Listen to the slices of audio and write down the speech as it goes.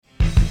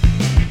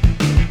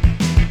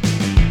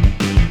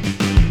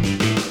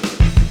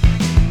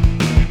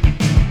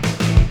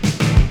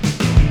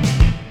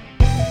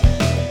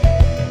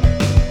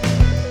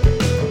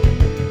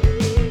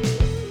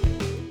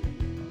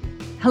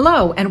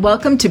Hello, and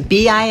welcome to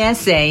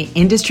BISA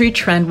Industry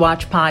Trend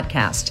Watch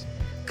podcast.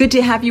 Good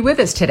to have you with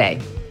us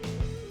today.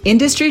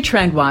 Industry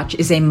Trend Watch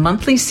is a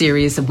monthly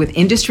series with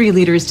industry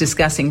leaders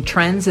discussing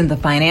trends in the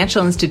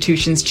financial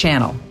institutions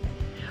channel.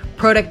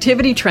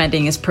 Productivity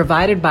trending is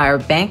provided by our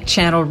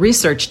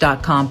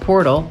bankchannelresearch.com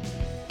portal,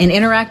 an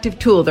interactive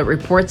tool that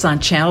reports on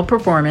channel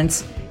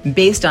performance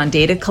based on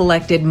data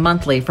collected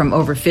monthly from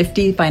over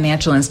 50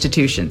 financial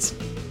institutions.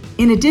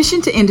 In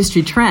addition to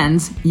industry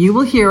trends, you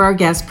will hear our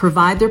guests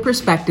provide their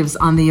perspectives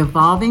on the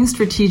evolving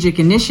strategic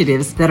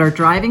initiatives that are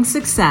driving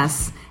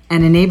success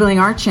and enabling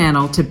our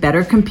channel to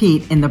better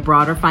compete in the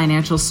broader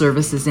financial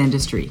services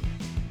industry.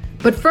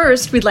 But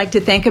first, we'd like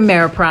to thank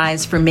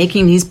Ameriprise for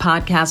making these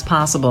podcasts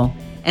possible.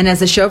 And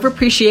as a show of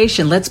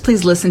appreciation, let's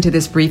please listen to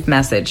this brief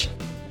message.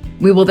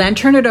 We will then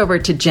turn it over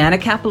to Janet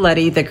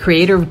Capoletti, the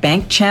creator of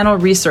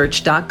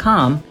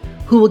bankchannelresearch.com,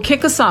 who will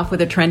kick us off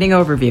with a trending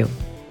overview.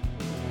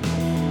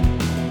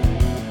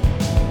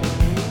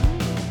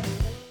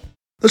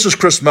 This is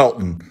Chris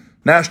Melton,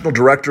 National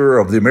Director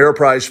of the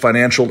Ameriprise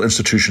Financial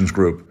Institutions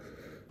Group.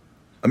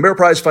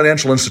 Ameriprise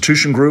Financial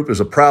Institution Group is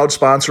a proud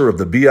sponsor of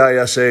the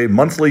BISA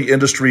monthly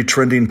industry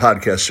trending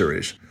podcast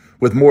series.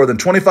 With more than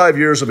 25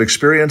 years of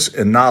experience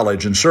and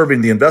knowledge in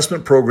serving the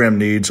investment program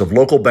needs of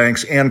local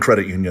banks and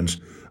credit unions,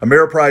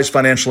 Ameriprise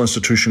Financial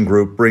Institution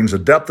Group brings a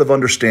depth of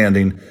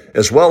understanding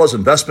as well as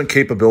investment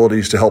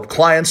capabilities to help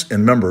clients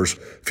and members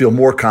feel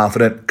more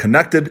confident,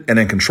 connected, and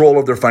in control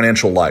of their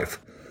financial life.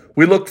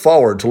 We look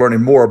forward to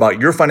learning more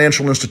about your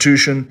financial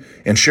institution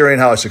and sharing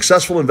how a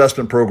successful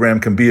investment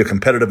program can be a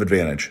competitive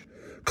advantage.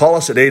 Call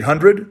us at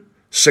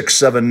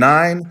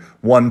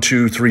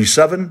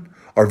 800-679-1237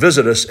 or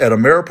visit us at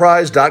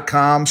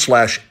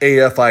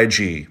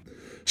ameriprise.com/AFIG.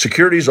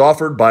 Securities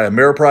offered by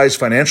Ameriprise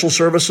Financial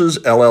Services,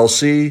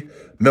 LLC,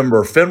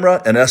 member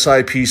FINRA and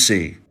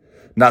SIPC.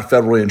 Not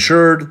federally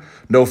insured,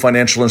 no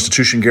financial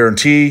institution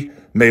guarantee,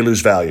 may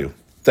lose value.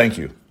 Thank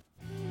you.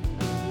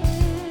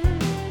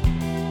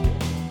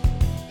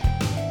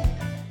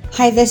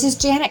 Hi, this is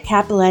Janet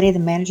Capoletti, the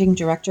Managing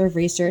Director of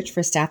Research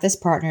for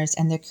Stathis Partners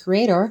and the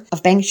creator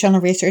of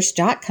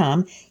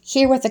bankchannelresearch.com,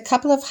 here with a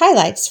couple of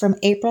highlights from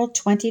April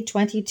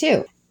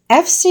 2022.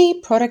 FC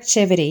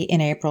productivity in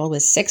April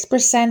was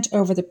 6%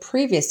 over the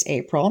previous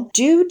April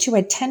due to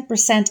a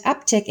 10%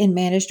 uptick in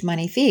managed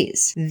money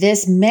fees.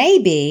 This may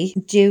be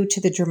due to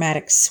the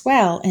dramatic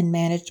swell in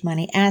managed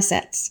money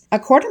assets.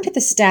 According to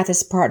the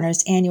Stathis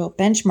Partners annual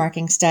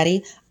benchmarking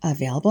study,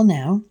 available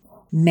now,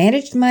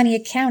 managed money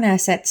account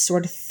assets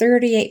soared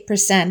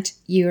 38%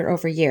 year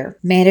over year.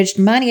 Managed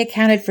money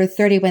accounted for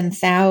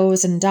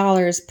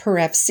 $31,000 per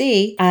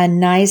FC, a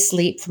nice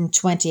leap from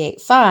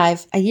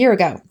 $28,500 a year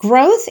ago.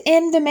 Growth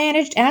in the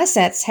managed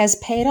assets has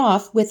paid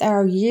off with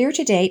our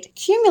year-to-date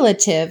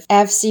cumulative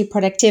FC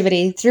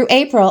productivity through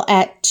April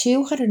at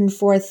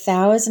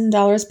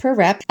 $204,000 per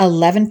rep,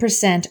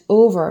 11%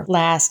 over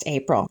last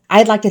April.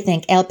 I'd like to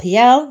thank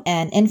LPL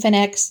and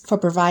Infinex for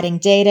providing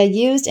data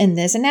used in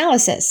this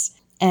analysis.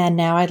 And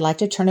now I'd like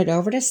to turn it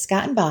over to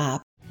Scott and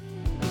Bob.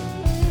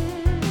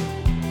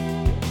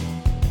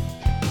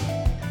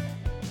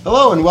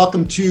 Hello and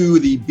welcome to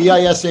the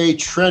BISA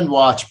Trend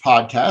Watch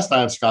podcast.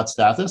 I am Scott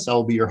Stathis. I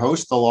will be your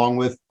host along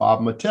with Bob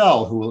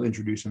Mattel, who will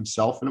introduce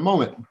himself in a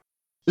moment.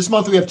 This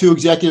month we have two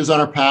executives on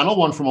our panel,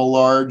 one from a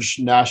large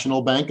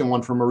national bank and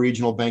one from a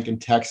regional bank in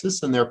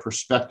Texas, and their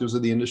perspectives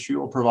of the industry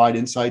will provide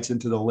insights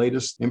into the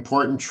latest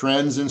important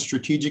trends and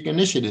strategic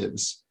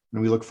initiatives.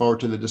 And we look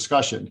forward to the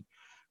discussion.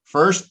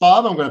 First,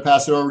 Bob, I'm going to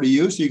pass it over to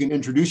you so you can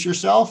introduce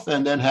yourself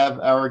and then have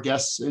our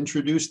guests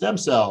introduce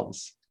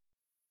themselves.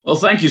 Well,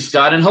 thank you,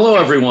 Scott. And hello,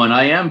 everyone.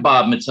 I am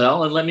Bob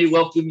Mattel, and let me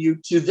welcome you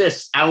to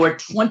this, our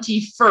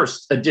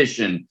 21st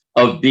edition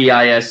of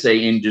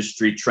BISA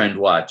Industry Trend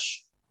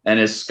Watch. And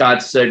as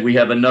Scott said, we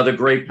have another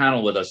great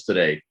panel with us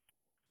today.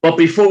 But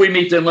before we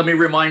meet them, let me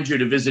remind you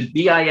to visit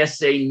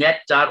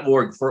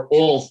bisanet.org for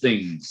all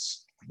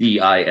things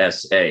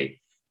BISA.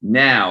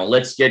 Now,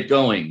 let's get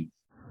going.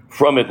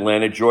 From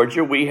Atlanta,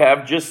 Georgia, we have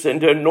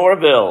Jacinda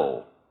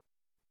Norville.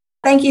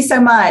 Thank you so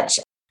much.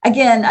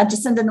 Again,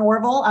 Jacinda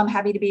Norville. I'm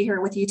happy to be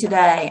here with you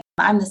today.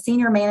 I'm the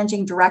Senior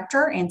Managing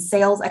Director and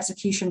Sales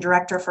Execution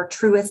Director for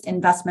Truist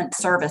Investment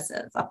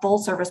Services, a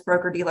full-service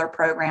broker-dealer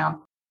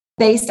program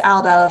based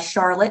out of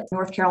Charlotte,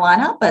 North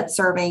Carolina, but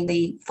serving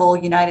the full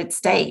United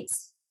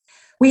States.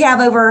 We have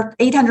over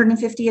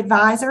 850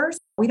 advisors.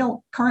 We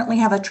don't currently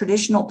have a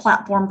traditional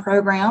platform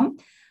program,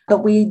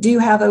 but we do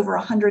have over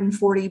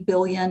 $140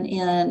 billion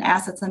in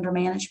assets under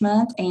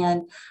management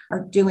and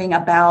are doing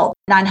about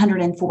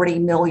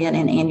 $940 million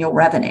in annual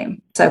revenue.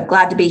 So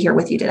glad to be here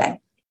with you today.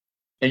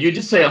 And you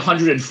did say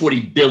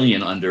 $140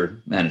 billion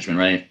under management,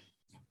 right?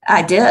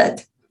 I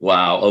did.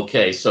 Wow.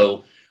 Okay.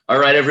 So, all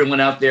right, everyone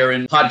out there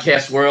in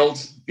podcast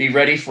world, be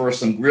ready for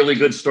some really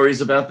good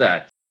stories about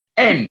that.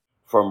 And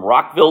from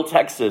Rockville,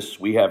 Texas,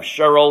 we have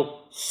Cheryl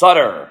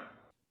Sutter.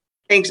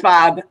 Thanks,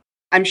 Bob.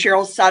 I'm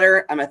Cheryl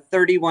Sutter. I'm a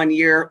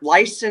 31-year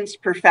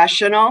licensed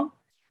professional.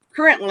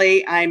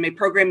 Currently, I'm a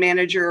program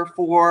manager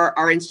for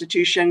our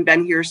institution,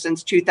 been here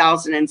since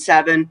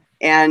 2007.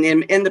 and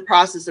am in the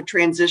process of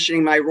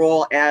transitioning my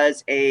role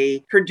as a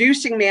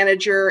producing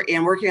manager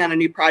and working on a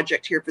new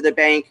project here for the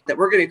bank that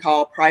we're going to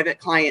call Private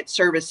Client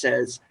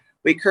Services.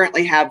 We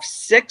currently have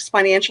 6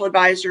 financial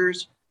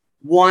advisors,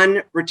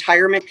 1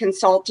 retirement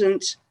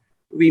consultant.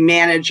 We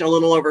manage a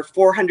little over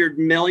 400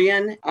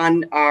 million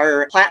on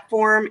our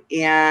platform,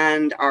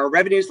 and our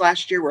revenues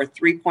last year were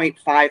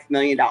 $3.5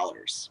 million.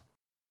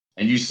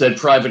 And you said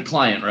private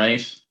client,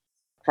 right?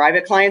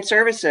 Private client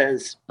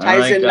services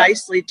ties in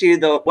nicely to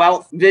the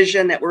wealth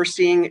vision that we're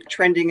seeing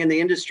trending in the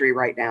industry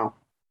right now.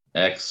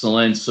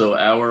 Excellent. So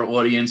our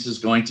audience is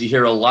going to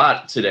hear a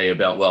lot today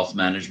about wealth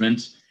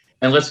management.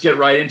 And let's get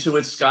right into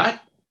it,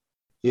 Scott.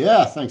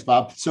 Yeah, thanks,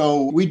 Bob.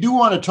 So we do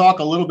want to talk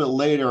a little bit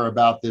later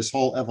about this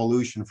whole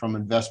evolution from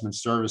investment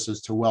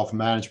services to wealth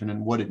management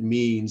and what it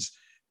means,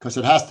 because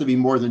it has to be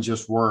more than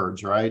just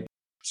words, right?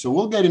 So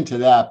we'll get into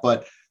that,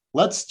 but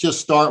let's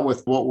just start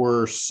with what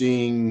we're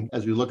seeing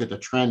as we look at the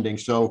trending.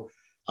 So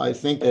I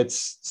think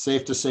it's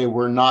safe to say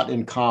we're not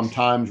in calm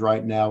times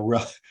right now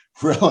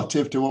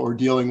relative to what we're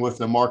dealing with,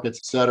 the markets,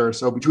 et cetera.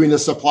 So between the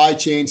supply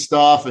chain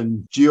stuff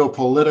and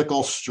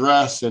geopolitical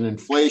stress and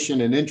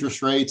inflation and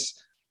interest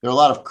rates, there are a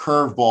lot of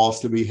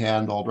curveballs to be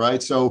handled,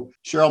 right? So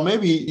Cheryl,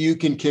 maybe you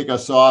can kick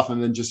us off,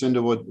 and then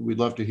Jacinda, we'd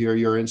love to hear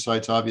your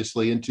insights,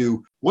 obviously,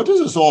 into what does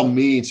this all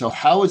mean? So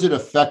how is it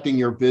affecting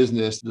your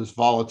business, this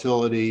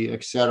volatility,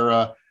 et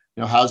cetera?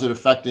 How is it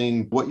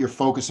affecting what you're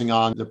focusing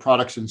on, the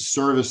products and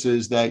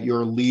services that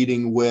you're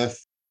leading with,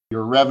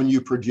 your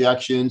revenue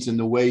projections, and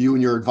the way you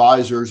and your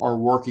advisors are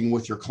working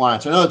with your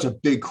clients? I know it's a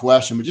big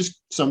question, but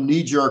just some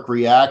knee-jerk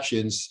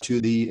reactions to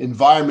the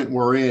environment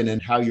we're in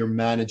and how you're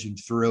managing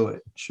through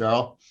it.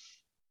 Cheryl?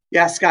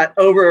 Yeah, Scott,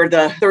 over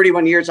the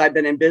 31 years I've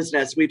been in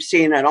business, we've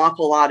seen an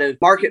awful lot of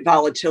market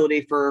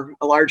volatility for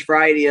a large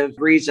variety of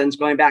reasons,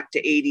 going back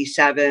to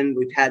 87.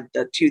 We've had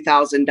the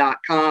 2000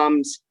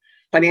 dot-coms,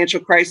 financial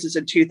crisis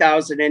in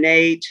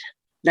 2008.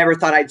 Never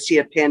thought I'd see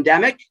a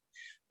pandemic,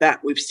 but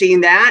we've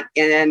seen that.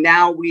 And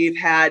now we've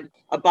had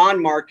a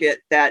bond market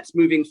that's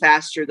moving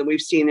faster than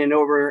we've seen in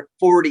over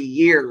 40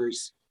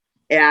 years.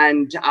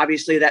 And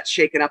obviously that's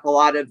shaken up a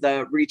lot of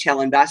the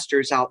retail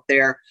investors out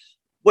there.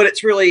 What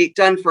it's really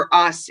done for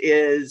us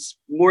is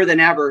more than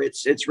ever,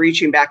 it's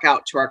reaching back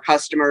out to our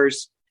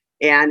customers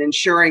and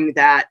ensuring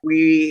that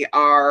we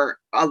are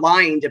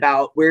aligned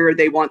about where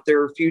they want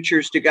their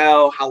futures to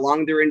go, how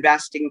long they're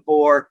investing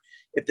for,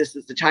 if this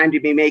is the time to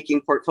be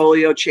making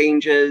portfolio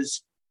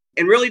changes,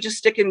 and really just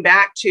sticking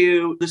back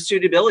to the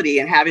suitability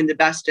and having the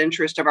best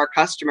interest of our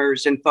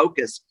customers in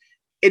focus.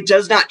 It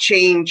does not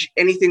change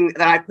anything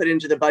that I put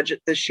into the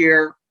budget this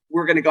year.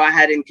 We're going to go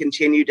ahead and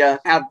continue to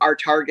have our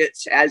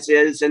targets as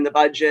is in the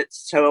budget.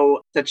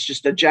 So that's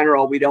just a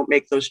general. We don't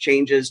make those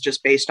changes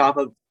just based off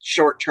of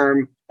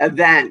short-term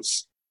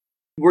events.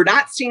 We're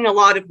not seeing a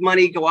lot of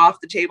money go off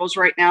the tables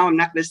right now. I'm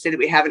not going to say that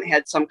we haven't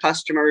had some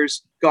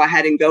customers go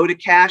ahead and go to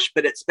cash,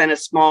 but it's been a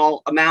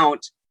small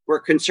amount. We're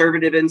a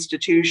conservative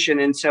institution.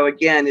 And so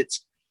again,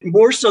 it's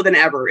more so than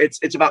ever.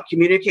 It's about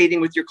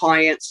communicating with your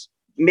clients,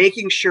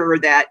 making sure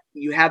that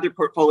you have their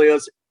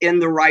portfolios in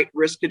the right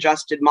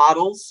risk-adjusted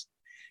models,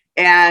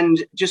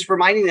 and just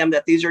reminding them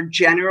that these are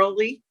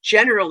generally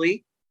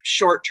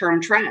short-term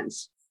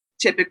trends.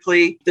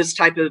 Typically, this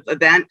type of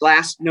event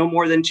lasts no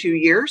more than 2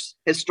 years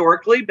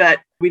historically, but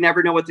we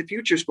never know what the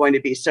future is going to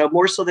be. So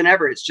more so than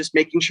ever, it's just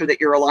making sure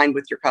that you're aligned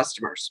with your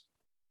customers.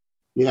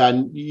 Yeah,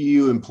 and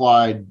you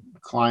implied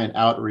client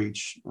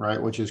outreach,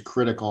 right, which is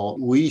critical.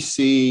 We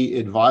see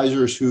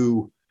advisors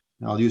who,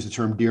 I'll use the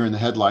term deer in the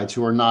headlights,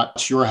 who are not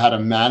sure how to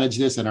manage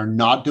this and are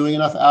not doing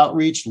enough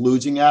outreach,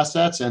 losing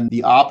assets. And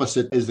the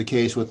opposite is the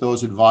case with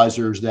those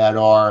advisors that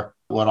are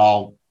what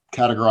I'll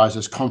categorize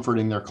as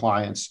comforting their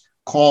clients,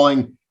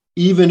 calling,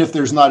 even if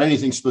there's not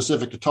anything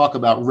specific to talk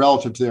about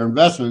relative to their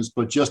investments,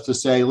 but just to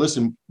say,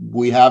 listen,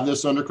 we have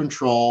this under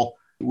control.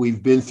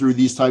 We've been through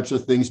these types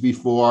of things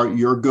before.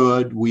 You're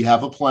good. We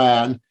have a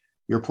plan.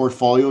 Your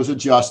portfolio is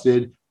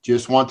adjusted.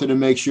 Just wanted to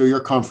make sure you're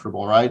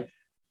comfortable, right?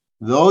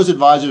 Those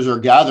advisors are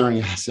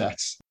gathering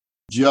assets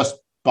just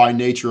by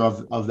nature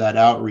of that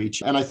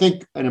outreach. And I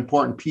think an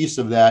important piece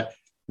of that,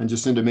 and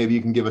Jacinda, maybe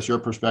you can give us your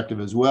perspective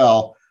as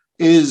well,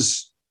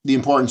 is the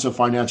importance of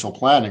financial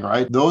planning,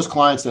 right? Those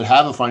clients that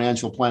have a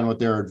financial plan with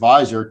their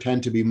advisor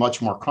tend to be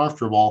much more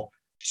comfortable,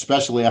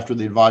 especially after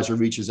the advisor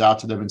reaches out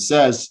to them and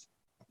says,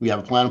 we have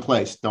a plan in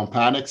place. Don't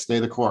panic, stay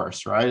the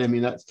course, right? I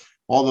mean, that's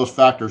all those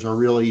factors are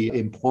really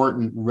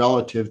important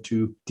relative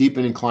to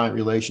deepening client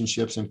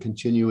relationships and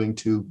continuing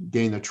to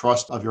gain the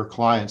trust of your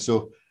clients.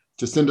 So,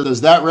 Jacinda,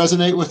 does that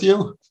resonate with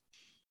you?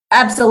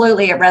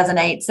 Absolutely, it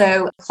resonates.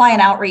 So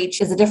client outreach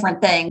is a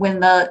different thing.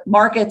 When the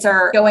markets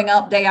are going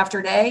up day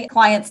after day,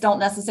 clients don't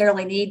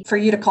necessarily need for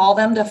you to call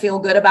them to feel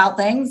good about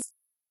things,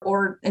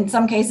 or in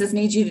some cases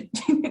need you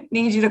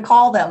to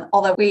call them,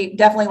 although we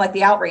definitely like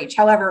the outreach.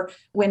 However,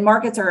 when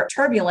markets are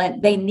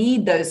turbulent, they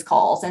need those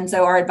calls. And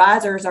so our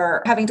advisors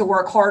are having to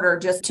work harder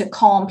just to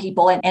calm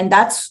people. And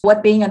that's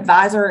what being an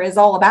advisor is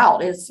all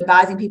about, is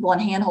advising people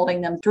and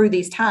handholding them through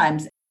these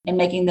times. and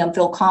making them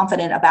feel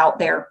confident about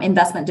their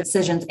investment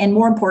decisions and,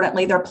 more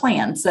importantly, their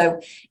plan.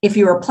 So if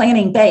you are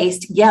planning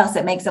based, yes,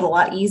 it makes it a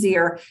lot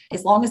easier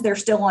as long as they're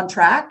still on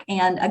track.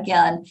 And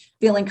again,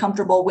 feeling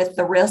comfortable with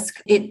the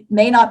risk. It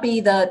may not be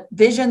the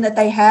vision that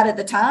they had at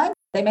the time.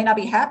 They may not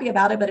be happy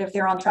about it, but if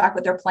they're on track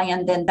with their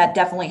plan, then that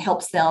definitely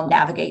helps them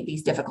navigate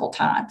these difficult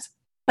times.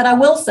 But I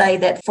will say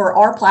that for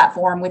our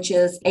platform, which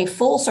is a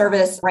full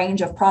service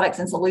range of products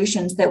and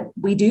solutions, that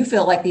we do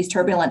feel like these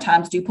turbulent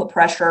times do put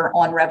pressure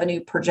on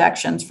revenue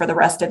projections for the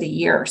rest of the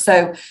year.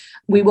 So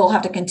we will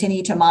have to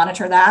continue to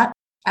monitor that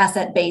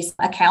asset-based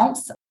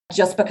accounts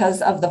just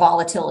because of the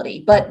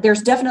volatility. But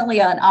there's definitely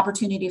an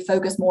opportunity to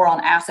focus more on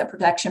asset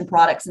protection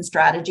products and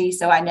strategies.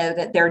 So I know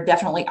that there are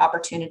definitely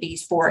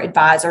opportunities for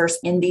advisors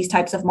in these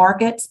types of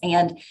markets.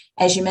 And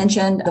as you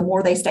mentioned, the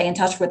more they stay in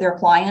touch with their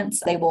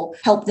clients, they will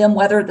help them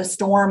weather the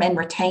storm and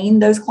retain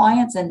those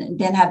clients and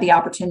then have the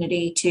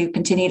opportunity to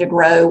continue to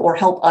grow or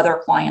help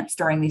other clients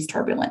during these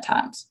turbulent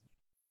times.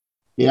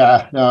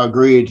 Yeah, no,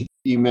 agreed.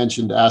 You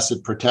mentioned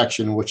asset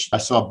protection, which I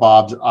saw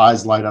Bob's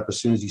eyes light up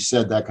as soon as you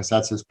said that, because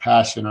that's his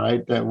passion,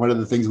 right? That one of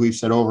the things we've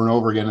said over and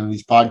over again in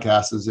these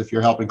podcasts is if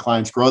you're helping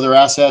clients grow their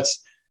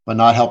assets, but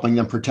not helping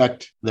them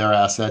protect their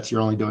assets,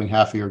 you're only doing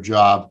half of your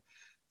job.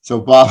 So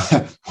Bob,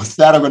 with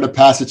that, I'm going to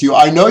pass it to you.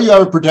 I know you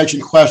have a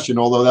protection question,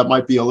 although that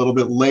might be a little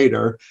bit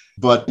later,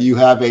 but you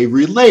have a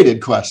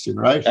related question,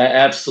 right?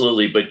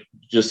 Absolutely. But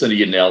Jacinda,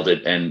 you nailed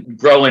it. And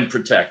grow and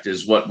protect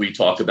is what we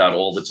talk about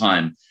all the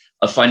time.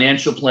 A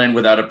financial plan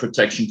without a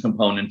protection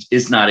component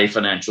is not a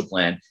financial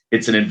plan.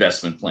 It's an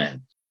investment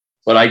plan.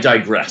 But I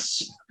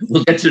digress.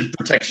 We'll get to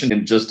protection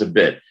in just a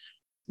bit.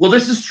 Well,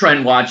 this is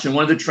Trend Watch, and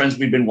one of the trends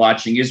we've been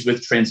watching is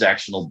with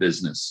transactional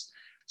business.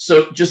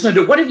 So,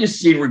 Jacinda, what have you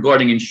seen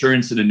regarding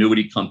insurance and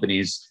annuity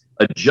companies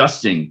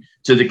adjusting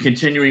to the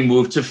continuing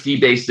move to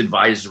fee-based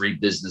advisory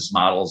business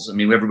models? I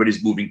mean,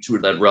 everybody's moving to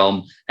that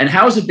realm. And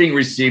how is it being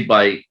received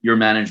by your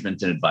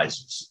management and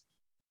advisors?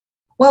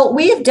 Well,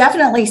 we have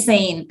definitely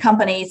seen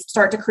companies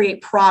start to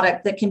create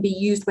product that can be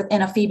used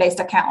within a fee-based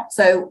account.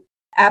 So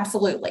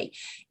absolutely.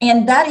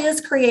 And that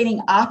is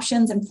creating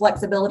options and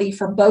flexibility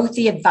for both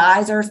the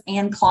advisors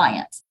and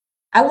clients.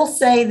 I will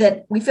say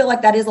that we feel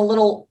like that is a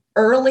little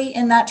early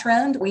in that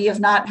trend. We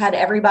have not had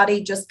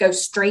everybody just go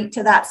straight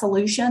to that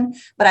solution.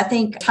 But I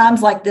think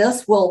times like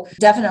this will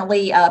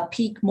definitely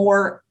pique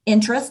more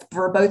interest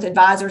for both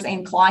advisors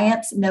and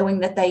clients,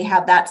 knowing that they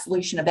have that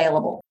solution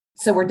available.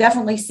 So we're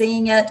definitely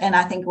seeing it. And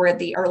I think we're at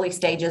the early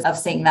stages of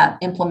seeing that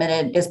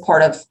implemented as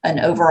part of an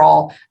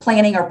overall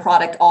planning or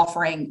product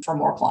offering for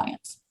more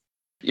clients.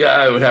 Yeah,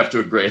 I would have to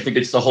agree. I think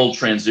it's the whole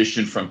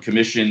transition from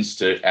commissions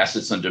to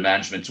assets under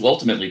management to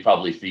ultimately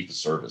probably fee for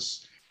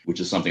service,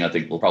 which is something I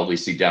think we'll probably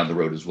see down the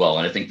road as well.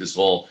 And I think this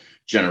all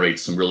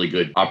generates some really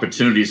good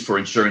opportunities for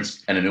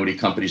insurance and annuity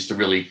companies to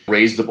really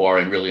raise the bar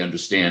and really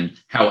understand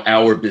how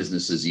our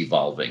business is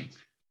evolving.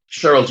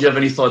 Cheryl, do you have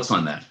any thoughts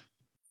on that?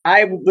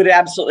 I would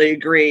absolutely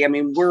agree. I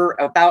mean, we're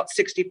about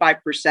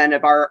 65%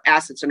 of our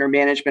assets under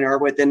management are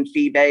within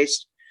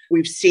fee-based.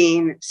 We've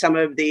seen some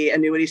of the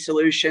annuity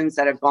solutions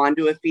that have gone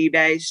to a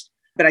fee-based,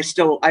 but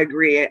I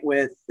agree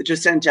with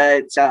Jacinda.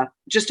 It's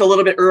just a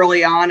little bit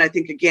early on. I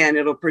think, again,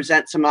 it'll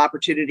present some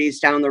opportunities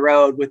down the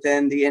road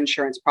within the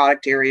insurance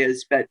product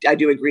areas, but I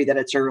do agree that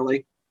it's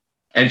early.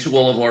 And to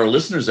all of our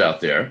listeners out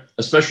there,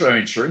 especially our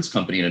insurance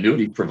company and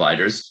annuity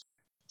providers,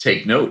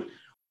 take note.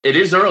 It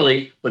is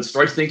early, but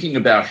start thinking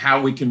about how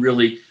we can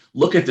really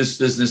look at this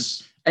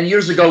business. And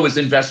years ago it was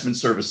investment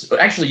services.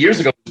 Actually,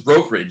 years ago it was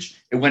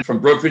brokerage. It went from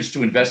brokerage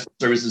to investment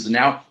services. And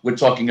now we're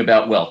talking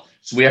about wealth.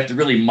 So we have to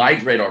really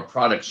migrate our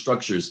product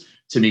structures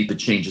to meet the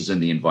changes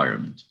in the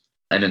environment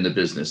and in the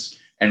business.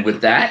 And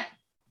with that,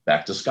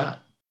 back to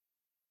Scott.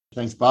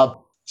 Thanks,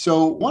 Bob.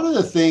 So one of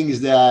the things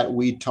that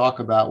we talk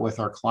about with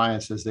our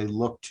clients as they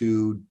look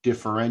to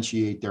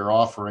differentiate their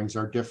offerings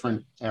are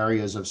different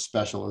areas of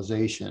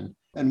specialization.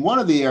 And one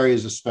of the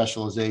areas of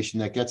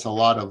specialization that gets a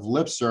lot of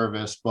lip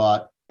service,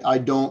 but I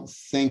don't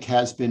think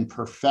has been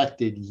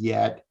perfected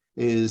yet,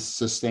 is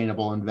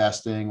sustainable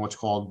investing, what's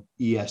called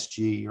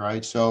ESG,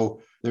 right? So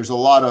there's a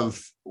lot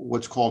of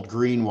what's called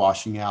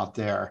greenwashing out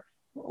there,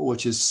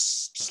 which is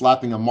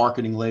slapping a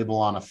marketing label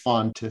on a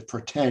fund to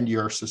pretend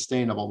you're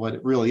sustainable, but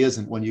it really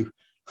isn't when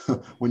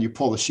you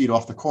pull the sheet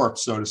off the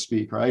corpse, so to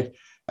speak, right?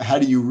 How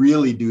do you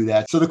really do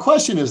that? So the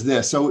question is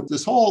this. So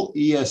this whole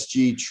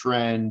ESG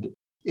trend,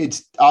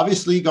 it's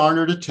obviously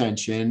garnered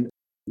attention.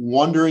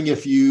 Wondering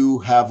if you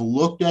have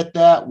looked at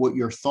that, what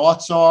your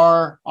thoughts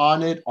are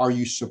on it. Are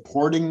you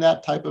supporting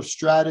that type of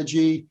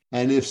strategy?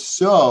 And if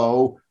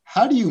so,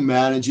 how do you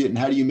manage it and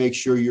how do you make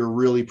sure you're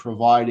really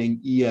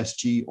providing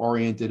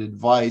ESG-oriented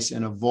advice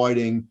and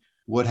avoiding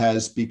what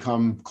has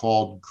become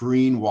called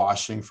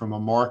greenwashing from a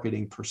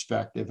marketing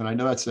perspective? And I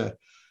know that's a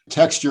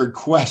textured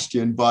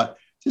question, but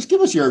just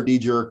give us your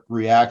knee-jerk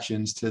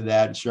reactions to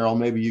that. Cheryl,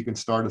 maybe you can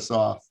start us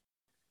off.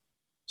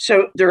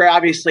 So there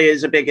obviously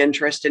is a big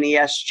interest in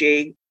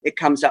ESG. It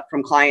comes up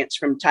from clients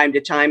from time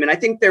to time. And I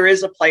think there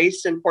is a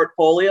place in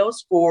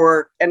portfolios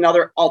for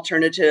another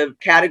alternative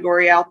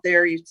category out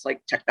there. It's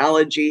like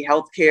technology,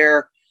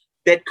 healthcare.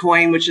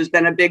 Bitcoin, which has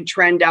been a big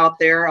trend out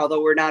there,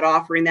 although we're not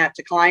offering that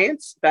to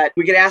clients, but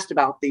we get asked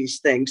about these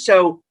things.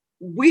 So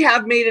we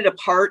have made it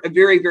a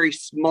very, very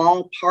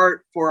small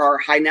part for our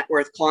high net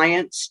worth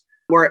clients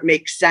where it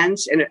makes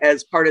sense and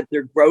as part of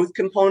their growth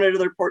component of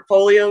their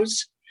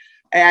portfolios.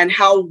 And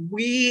how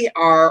we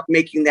are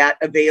making that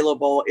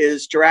available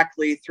is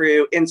directly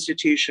through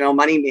institutional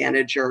money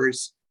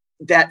managers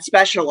that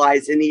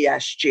specialize in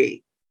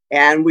ESG.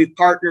 And we've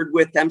partnered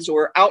with them. So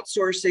we're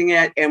outsourcing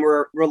it and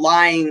we're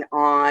relying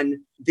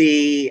on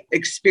the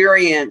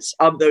experience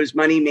of those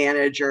money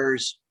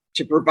managers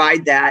to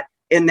provide that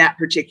in that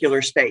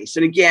particular space.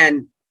 And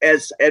again,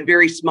 as a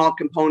very small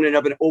component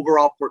of an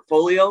overall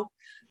portfolio,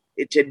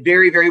 it did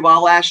very, very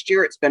well last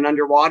year. It's been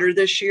underwater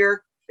this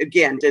year.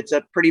 Again, it's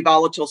a pretty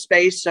volatile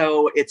space,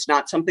 so it's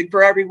not something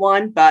for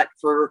everyone, but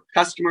for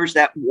customers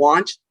that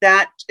want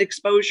that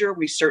exposure,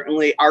 we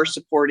certainly are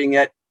supporting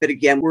it. But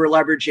again, we're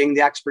leveraging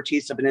the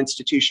expertise of an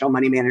institutional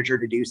money manager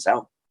to do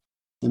so.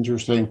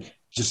 Interesting.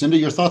 Jacinda,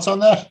 your thoughts on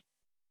that?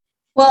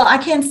 Well, I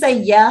can say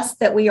yes,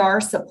 that we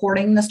are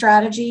supporting the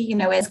strategy,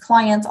 as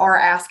clients are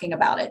asking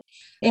about it.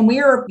 And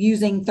we are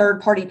using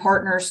third-party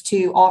partners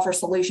to offer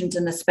solutions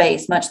in the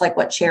space, much like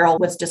what Cheryl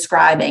was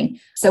describing.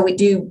 So we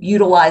do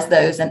utilize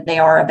those and they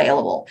are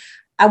available.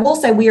 I will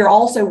say we are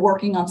also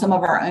working on some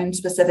of our own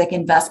specific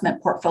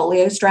investment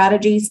portfolio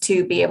strategies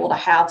to be able to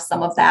have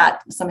some of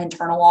that, some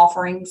internal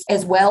offerings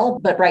as well,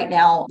 but right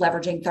now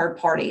leveraging third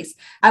parties.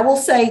 I will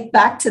say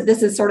back to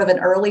this is sort of an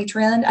early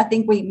trend. I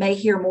think we may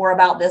hear more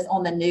about this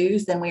on the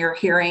news than we are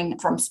hearing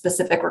from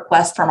specific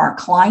requests from our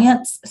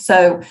clients.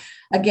 So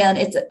again,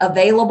 it's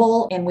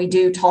available and we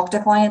do talk to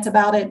clients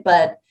about it,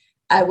 but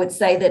I would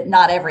say that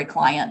not every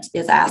client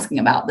is asking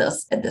about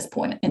this at this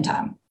point in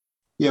time.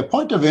 Yeah,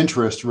 point of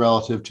interest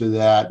relative to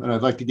that. And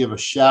I'd like to give a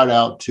shout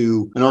out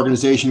to an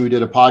organization we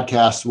did a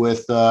podcast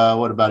with,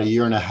 about a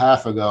year and a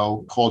half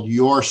ago called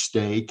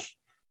YourStake,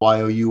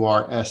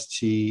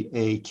 YOURSTAKE.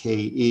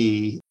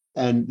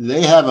 And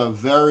they have a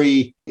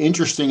very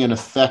interesting and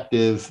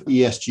effective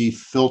ESG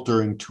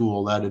filtering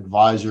tool that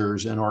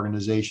advisors and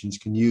organizations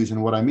can use.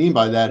 And what I mean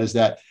by that is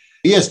that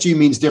ESG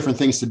means different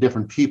things to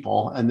different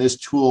people. And this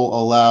tool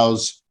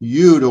allows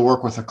you to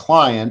work with a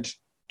client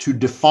to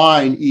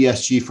define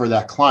ESG for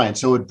that client.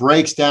 So it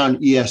breaks down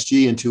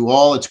ESG into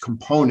all its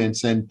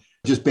components and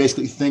just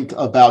basically think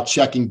about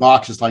checking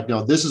boxes like,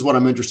 no, this is what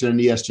I'm interested in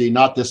ESG,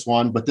 not this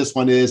one, but this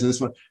one is, and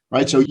this one,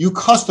 right? So you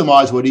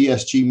customize what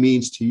ESG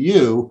means to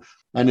you,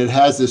 and it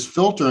has this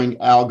filtering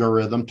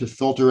algorithm to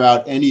filter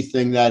out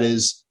anything that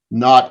is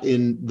not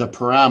in the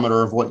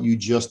parameter of what you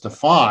just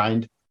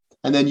defined.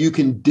 And then you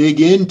can dig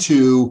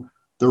into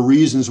the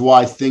reasons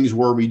why things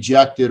were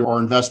rejected or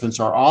investments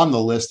are on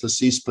the list to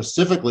see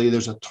specifically,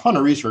 there's a ton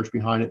of research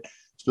behind it,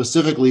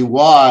 specifically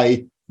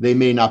why they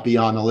may not be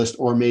on the list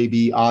or may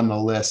be on the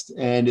list.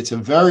 And it's a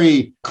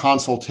very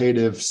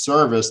consultative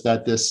service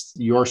that this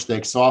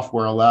YourStake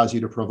software allows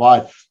you to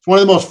provide. It's one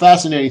of the most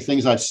fascinating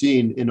things I've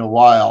seen in a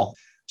while.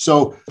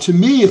 So to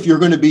me, if you're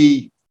going to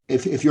be,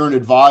 if you're an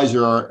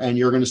advisor and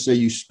you're going to say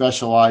you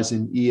specialize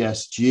in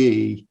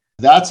ESG,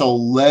 that's a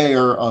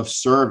layer of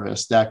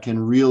service that can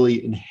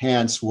really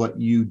enhance what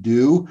you do.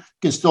 You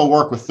can still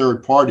work with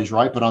third parties,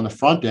 right? But on the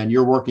front end,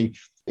 you're working,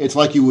 it's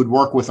like you would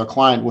work with a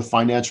client with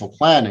financial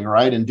planning,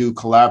 right? And do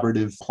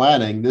collaborative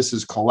planning. This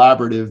is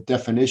collaborative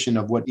definition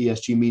of what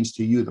ESG means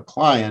to you, the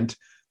client,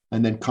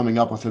 and then coming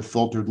up with a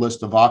filtered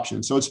list of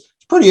options. So it's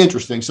pretty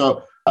interesting.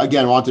 So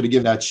again, I wanted to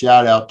give that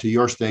shout out to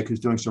YourStake, who's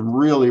doing some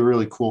really,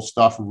 really cool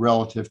stuff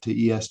relative to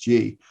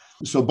ESG.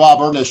 So Bob,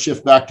 we're going to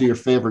shift back to your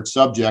favorite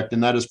subject,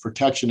 and that is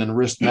protection and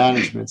risk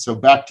management. So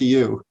back to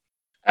you.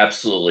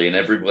 Absolutely. And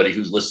everybody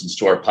who listens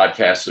to our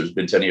podcast, there's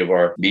been to any of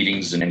our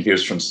meetings and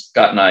hears from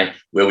Scott and I,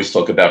 we always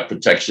talk about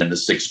protection and the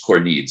 6 core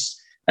needs.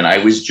 And I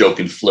always joke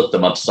and flip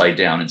them upside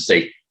down and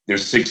say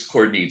there's 6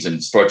 core needs. And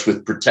it starts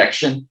with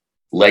protection,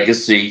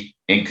 legacy,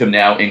 income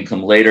now,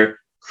 income later,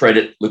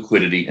 credit,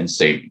 liquidity, and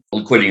saving.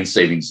 Liquidity and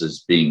savings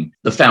as being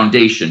the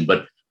foundation,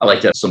 but I like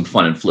to have some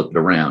fun and flip it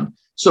around.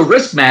 So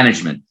risk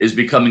management is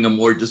becoming a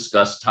more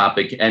discussed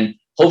topic, and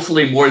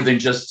hopefully more than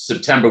just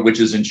September, which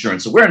is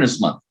Insurance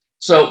Awareness Month.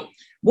 So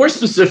more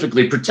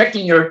specifically,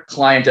 protecting your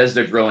client as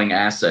they're growing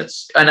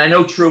assets. And I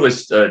know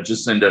Truist,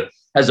 Jacinda,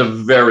 has a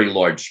very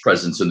large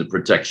presence in the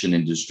protection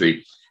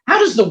industry. How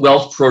does the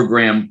wealth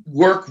program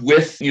work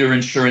with your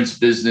insurance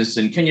business?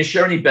 And can you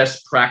share any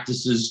best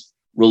practices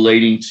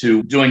relating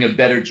to doing a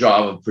better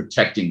job of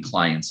protecting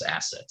clients'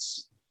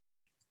 assets?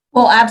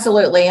 Well,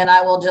 absolutely. And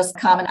I will just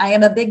comment. I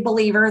am a big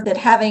believer that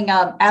having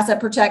asset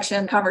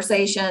protection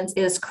conversations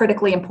is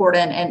critically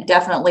important, and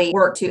definitely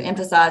work to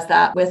emphasize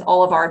that with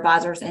all of our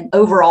advisors and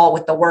overall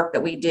with the work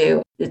that we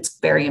do. It's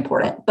very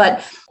important.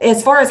 But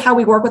as far as how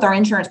we work with our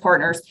insurance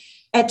partners,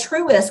 at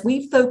Truist,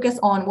 we focus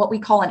on what we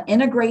call an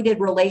integrated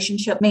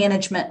relationship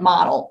management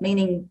model,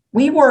 meaning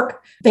we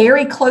work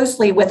very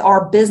closely with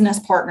our business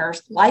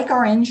partners, like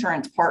our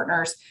insurance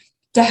partners,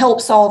 to help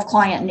solve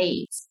client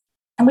needs.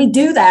 And we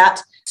do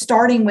that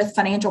starting with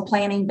financial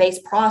planning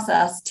based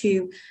process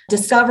to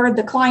discover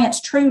the client's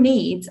true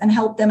needs and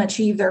help them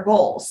achieve their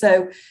goals.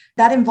 So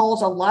that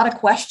involves a lot of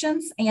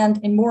questions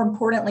and more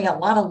importantly, a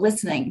lot of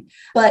listening.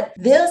 But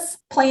this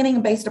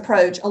planning-based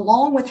approach,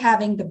 along with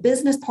having the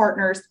business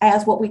partners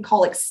as what we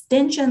call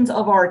extensions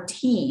of our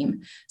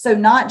team, so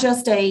not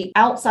just an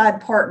outside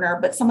partner,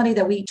 but somebody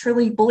that we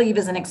truly believe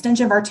is an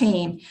extension of our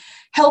team,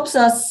 helps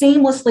us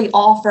seamlessly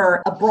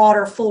offer a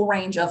broader, full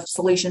range of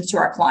solutions to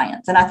our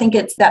clients. And I think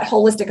it's that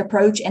holistic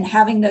approach, and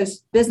having those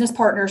business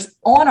partners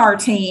on our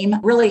team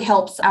really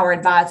helps our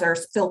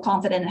advisors feel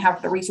confident and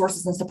have the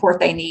resources and support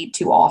they need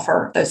to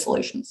offer those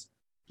solutions.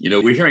 You know,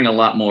 we're hearing a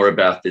lot more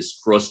about this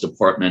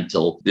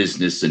cross-departmental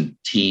business and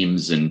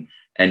teams and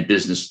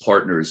business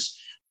partners.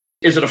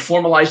 Is it a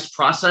formalized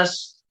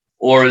process,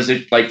 or is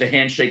it like the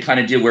handshake kind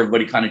of deal where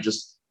everybody kind of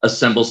just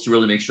assembles to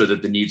really make sure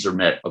that the needs are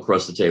met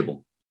across the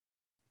table?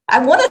 I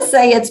want to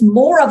say it's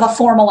more of a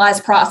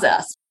formalized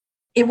process.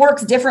 It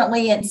works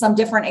differently in some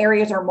different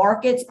areas or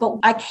markets, but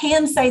I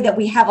can say that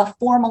we have a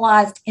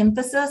formalized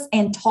emphasis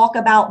and talk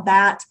about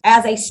that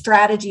as a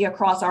strategy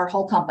across our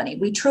whole company.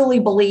 We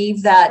truly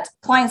believe that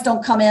clients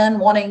don't come in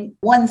wanting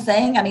one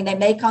thing. I mean, they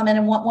may come in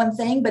and want one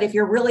thing, but if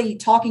you're really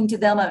talking to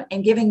them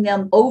and giving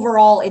them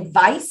overall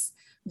advice,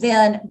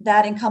 then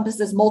that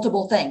encompasses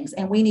multiple things.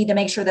 And we need to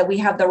make sure that we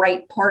have the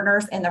right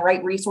partners and the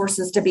right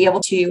resources to be able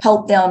to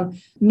help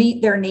them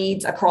meet their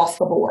needs across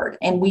the board.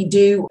 And we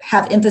do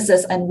have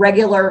emphasis on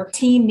regular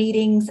team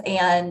meetings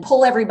and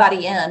pull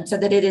everybody in so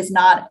that it is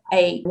not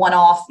a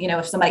one-off,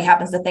 if somebody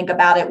happens to think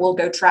about it, we'll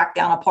go track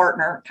down a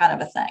partner kind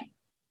of a thing.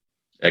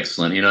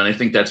 Excellent. And I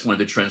think that's one of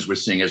the trends we're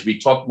seeing. As we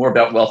talk more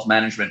about wealth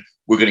management,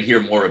 we're going to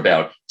hear more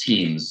about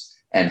teams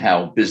and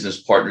how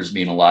business partners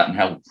mean a lot and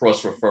how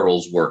cross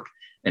referrals work,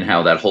 and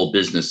how that whole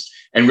business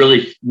and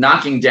really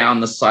knocking down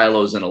the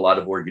silos in a lot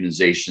of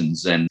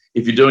organizations. And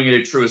if you're doing it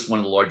at Truist, one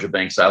of the larger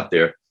banks out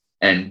there,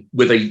 and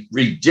with a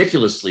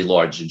ridiculously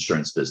large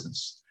insurance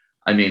business.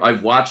 I mean,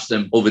 I've watched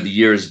them over the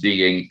years being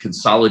a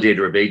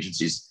consolidator of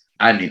agencies.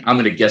 I mean, I'm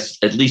going to guess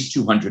at least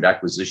 200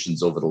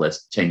 acquisitions over the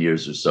last 10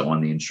 years or so on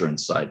the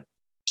insurance side.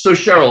 So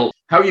Cheryl,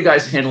 how are you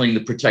guys handling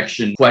the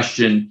protection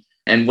question,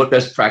 and what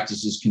best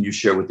practices can you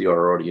share with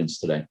our audience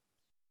today?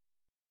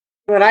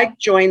 When I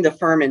joined the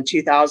firm in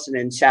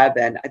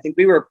 2007, I think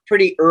we were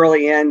pretty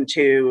early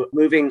into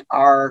moving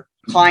our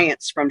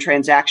clients from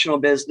transactional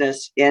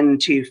business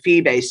into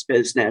fee-based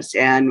business.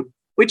 And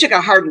we took a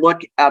hard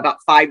look about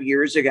 5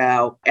 years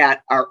ago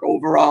at our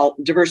overall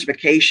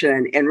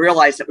diversification and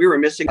realized that we were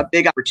missing a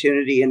big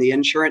opportunity in the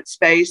insurance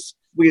space.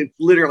 We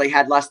literally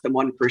had less than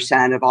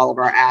 1% of all of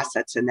our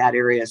assets in that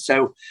area.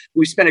 So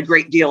we spent a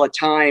great deal of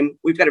time.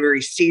 We've got a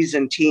very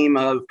seasoned team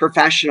of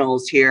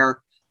professionals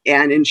here,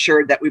 and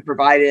ensured that we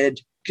provided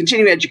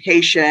continuing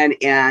education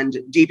and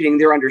deepening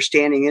their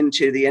understanding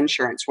into the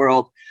insurance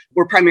world.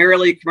 We're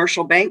primarily a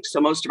commercial bank, so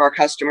most of our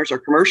customers are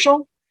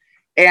commercial,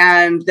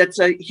 and that's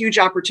a huge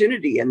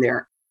opportunity in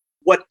there.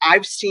 What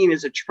I've seen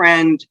is a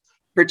trend,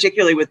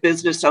 particularly with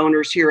business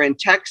owners here in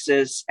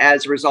Texas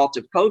as a result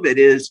of COVID,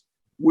 is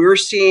we're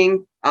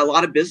seeing a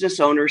lot of business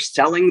owners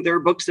selling their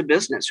books of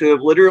business who have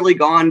literally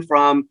gone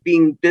from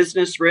being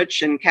business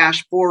rich and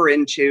cash poor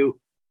into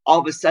all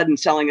of a sudden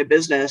selling a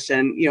business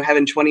and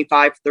having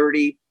 25,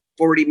 30,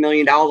 $40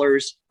 million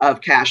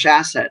of cash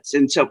assets.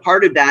 And so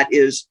part of that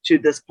is, to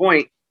this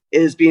point,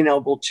 is being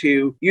able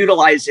to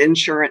utilize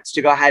insurance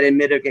to go ahead and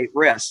mitigate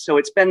risk. So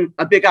it's been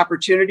a big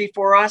opportunity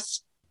for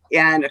us.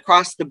 And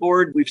across the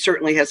board, we've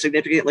certainly have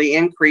significantly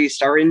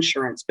increased our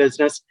insurance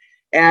business.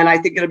 And I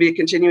think it'll be a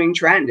continuing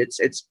trend.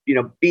 It's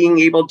being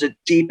able to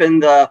deepen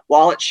the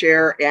wallet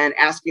share and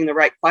asking the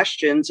right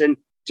questions. And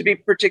to be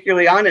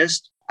particularly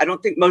honest, I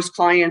don't think most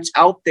clients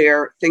out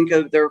there think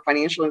of their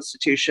financial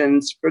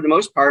institutions, for the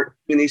most part,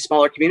 in these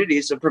smaller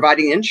communities, of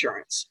providing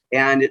insurance.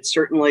 And it's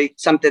certainly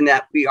something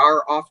that we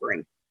are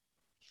offering.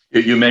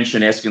 You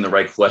mentioned asking the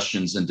right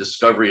questions, and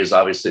discovery is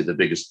obviously the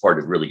biggest part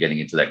of really getting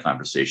into that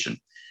conversation.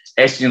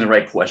 Asking the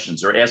right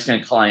questions, or asking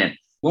a client,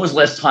 when was the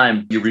last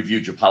time you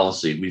reviewed your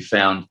policy? We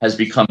found has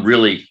become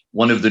really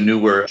one of the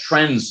newer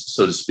trends,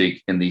 so to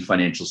speak, in the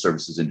financial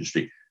services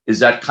industry. Is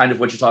that kind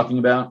of what you're talking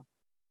about?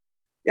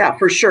 Yeah,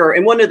 for sure.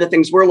 And one of the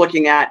things we're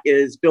looking at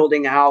is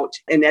building out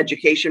an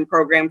education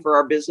program for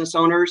our business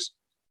owners.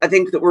 I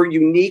think that we're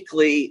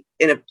uniquely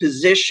in a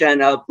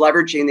position of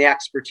leveraging the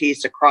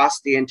expertise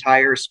across the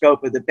entire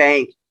scope of the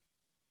bank,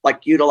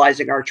 like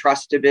utilizing our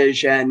trust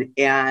division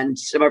and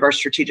some of our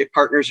strategic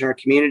partners in our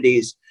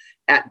communities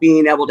at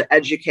being able to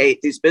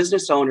educate these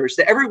business owners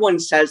that everyone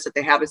says that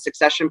they have a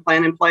succession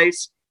plan in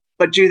place,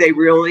 but do they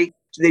really?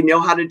 Do they know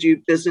how to do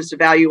business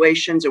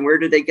evaluations, and where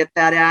do they get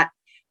that at?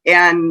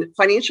 And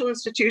financial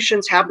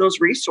institutions have those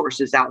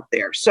resources out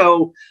there.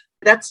 So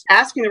that's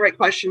asking the right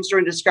questions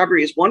during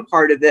discovery is one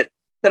part of it,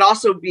 but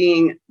also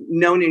being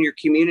known in your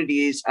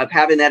communities of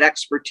having that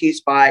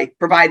expertise by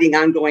providing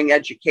ongoing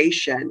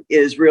education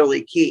is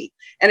really key.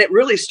 And it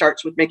really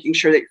starts with making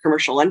sure that your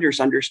commercial lenders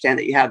understand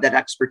that you have that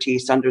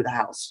expertise under the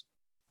house.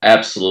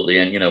 Absolutely.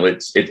 And,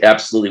 it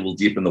absolutely will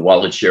deepen the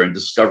wallet share, and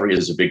discovery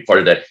is a big part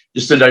of that.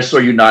 Jacinda, I saw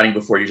you nodding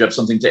before. You have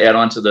something to add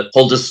on to the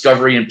whole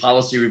discovery and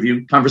policy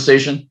review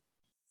conversation?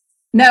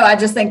 No, I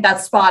just think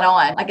that's spot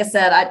on. Like I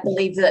said, I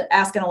believe that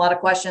asking a lot of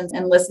questions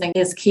and listening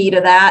is key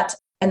to that,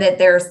 and that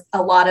there's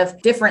a lot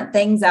of different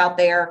things out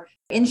there,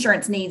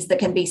 insurance needs that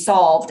can be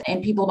solved,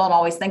 and people don't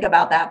always think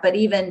about that. But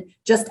even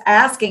just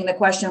asking the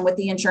question with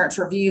the insurance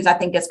reviews, I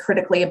think is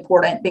critically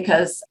important,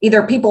 because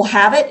either people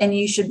have it and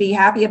you should be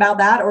happy about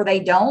that, or they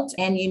don't,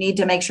 and you need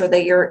to make sure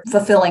that you're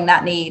fulfilling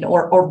that need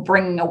or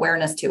bringing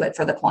awareness to it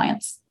for the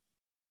clients.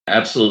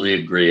 Absolutely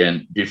agree.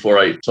 And before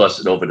I toss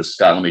it over to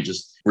Scott, let me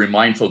just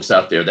remind folks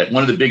out there that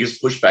one of the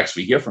biggest pushbacks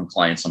we hear from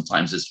clients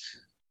sometimes is,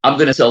 I'm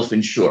going to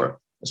self-insure,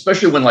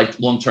 especially when like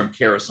long-term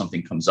care or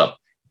something comes up.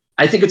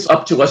 I think it's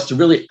up to us to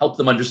really help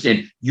them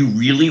understand, you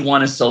really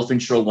want to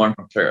self-insure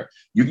long-term care.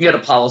 You can get a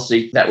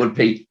policy that would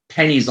pay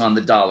pennies on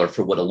the dollar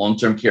for what a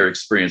long-term care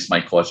experience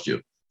might cost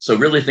you. So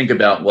really think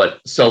about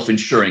what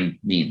self-insuring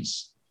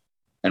means.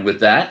 And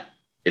with that,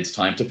 it's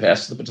time to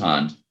pass the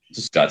baton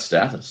to Scott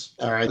Stathis.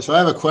 All right. So I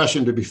have a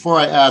question, but before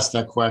I ask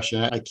that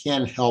question, I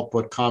can't help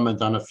but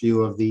comment on a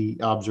few of the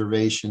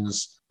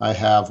observations I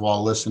have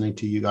while listening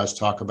to you guys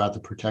talk about the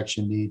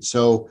protection needs.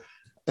 So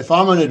if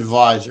I'm an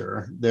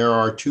advisor, there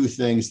are two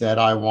things that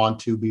I want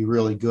to be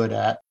really good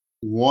at.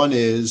 One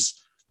is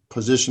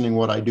positioning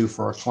what I do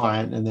for a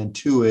client. And then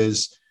two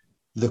is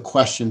the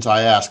questions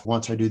I ask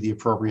once I do the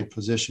appropriate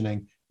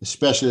positioning,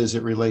 especially as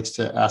it relates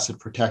to asset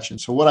protection.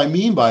 So what I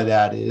mean by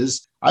that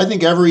is, I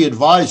think every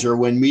advisor,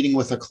 when meeting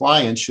with a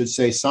client, should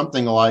say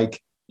something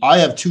like, I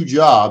have two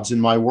jobs in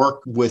my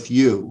work with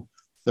you.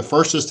 The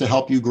first is to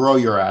help you grow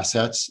your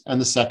assets, and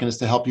the second is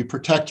to help you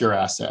protect your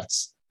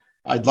assets.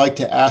 I'd like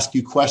to ask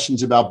you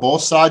questions about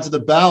both sides of the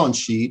balance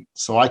sheet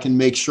so I can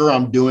make sure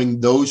I'm doing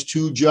those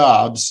two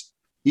jobs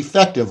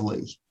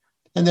effectively.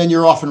 And then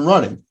you're off and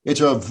running.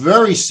 It's a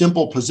very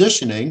simple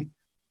positioning,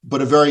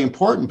 but a very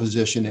important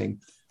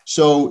positioning.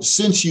 So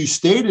since you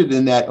stated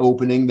in that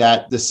opening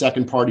that the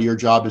second part of your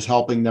job is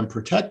helping them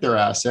protect their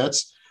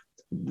assets,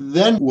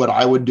 then what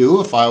I would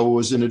do if I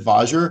was an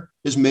advisor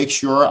is make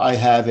sure I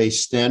have a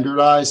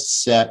standardized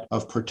set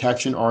of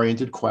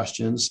protection-oriented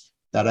questions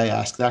that I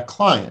ask that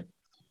client.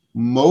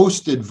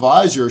 Most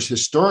advisors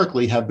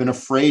historically have been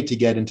afraid to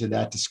get into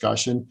that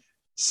discussion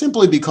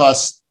simply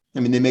because,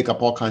 they make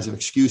up all kinds of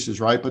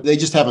excuses, right? But they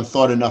just haven't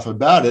thought enough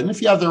about it. And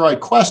if you have the right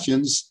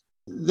questions,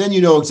 then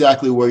you know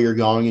exactly where you're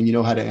going and you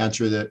know how to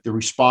answer the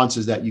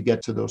responses that you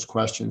get to those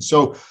questions.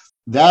 So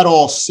that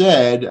all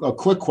said, a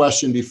quick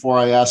question before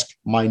I ask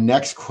my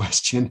next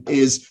question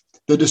is,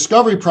 the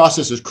discovery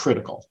process is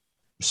critical,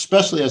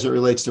 especially as it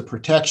relates to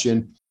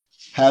protection.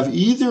 Have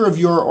either of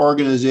your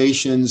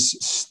organizations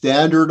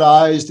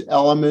standardized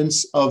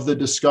elements of the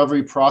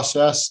discovery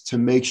process to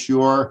make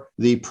sure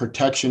the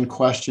protection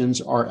questions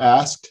are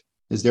asked?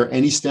 Is there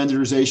any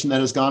standardization that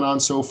has gone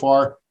on so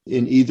far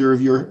in either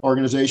of your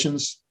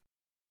organizations?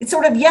 It's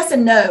sort of yes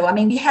and no.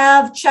 We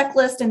have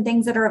checklists and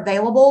things that are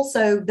available.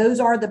 So those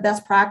are the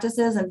best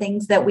practices and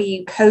things that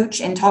we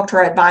coach and talk to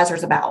our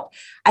advisors about.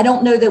 I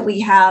don't know that we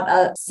have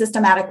a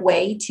systematic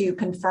way to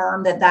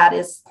confirm that that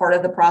is part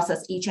of the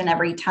process each and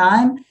every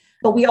time.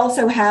 But we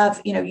also have,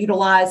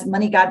 utilize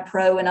MoneyGuide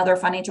Pro and other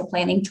financial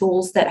planning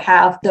tools that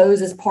have those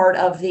as part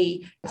of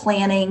the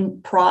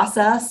planning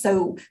process.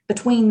 So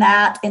between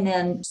that and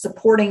then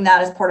supporting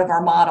that as part of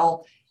our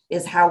model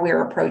is how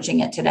we're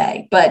approaching it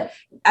today. But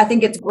I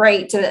think it's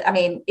great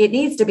it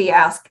needs to be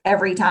asked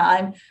every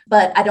time,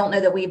 but I don't know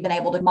that we've been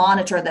able to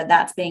monitor that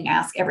that's being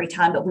asked every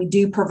time, but we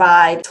do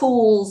provide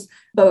tools,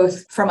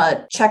 both from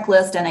a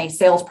checklist and a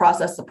sales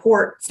process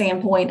support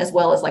standpoint, as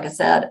well as, like I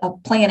said,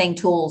 planning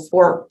tools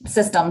or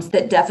systems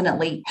that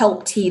definitely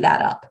help tee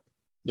that up.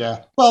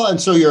 Yeah. Well,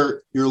 and so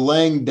you're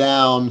laying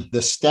down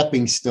the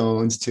stepping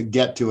stones to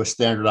get to a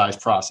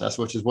standardized process,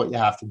 which is what you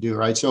have to do,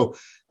 right? So,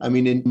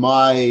 in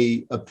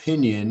my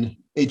opinion,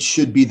 it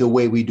should be the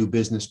way we do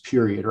business,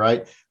 period,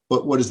 right?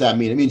 But what does that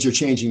mean? It means you're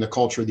changing the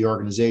culture of the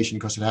organization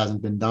because it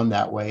hasn't been done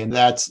that way. And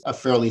that's a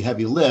fairly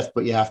heavy lift,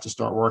 but you have to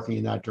start working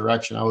in that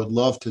direction. I would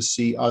love to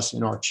see us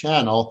in our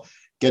channel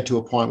get to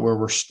a point where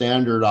we're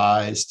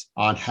standardized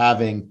on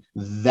having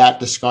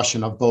that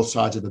discussion of both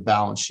sides of the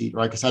balance sheet,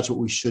 right? Because that's what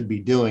we should be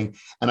doing.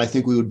 And I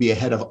think we would be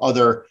ahead of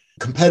other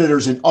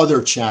competitors in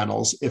other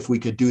channels if we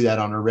could do that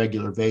on a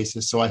regular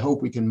basis. So I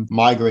hope we can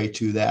migrate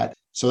to that.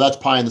 So that's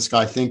pie in the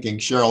sky thinking.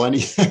 Cheryl,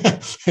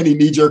 any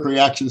knee-jerk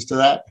reactions to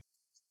that?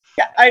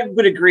 Yeah, I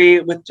would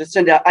agree with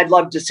Jacinda. I'd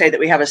love to say that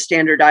we have a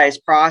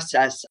standardized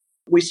process.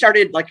 We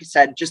started, like I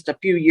said, just a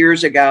few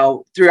years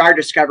ago through our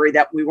discovery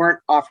that we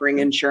weren't offering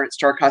insurance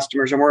to our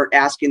customers and weren't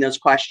asking those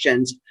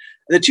questions.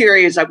 The two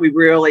areas that we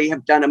really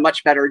have done a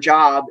much better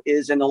job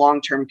is in the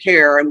long-term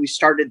care. And we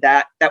started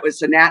that. That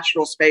was a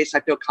natural space.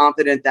 I feel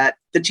confident that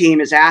the team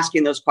is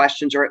asking those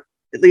questions or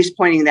at least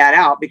pointing that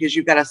out, because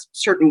you've got a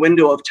certain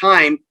window of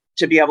time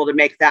to be able to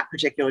make that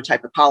particular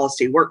type of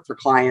policy work for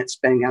clients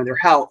depending on their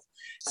health.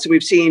 So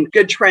we've seen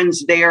good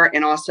trends there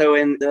and also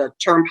in the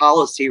term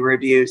policy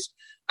reviews.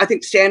 I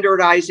think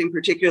standardizing,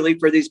 particularly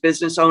for these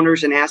business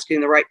owners and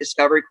asking the right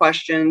discovery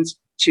questions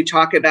to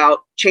talk about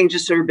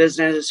changes to their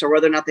business or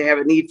whether or not they have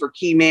a need for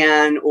key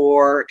man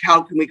or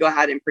how can we go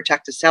ahead and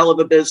protect the sale of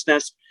a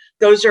business.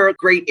 Those are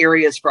great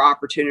areas for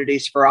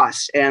opportunities for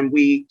us. And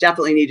we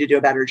definitely need to do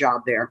a better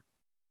job there.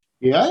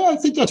 Yeah, I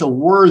think that's a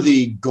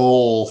worthy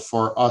goal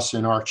for us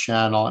in our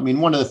channel. I mean,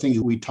 one of the things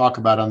we talk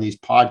about on these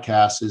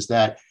podcasts is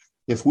that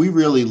if we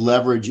really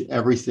leverage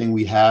everything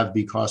we have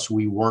because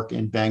we work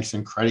in banks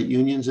and credit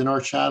unions in our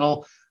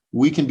channel,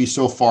 we can be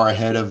so far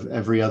ahead of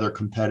every other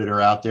competitor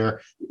out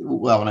there.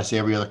 Well, when I say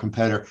every other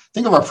competitor,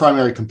 think of our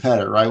primary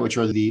competitor, right, which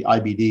are the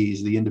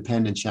IBDs, the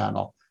independent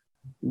channel.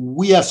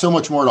 We have so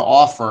much more to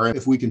offer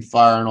if we can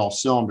fire on all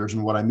cylinders.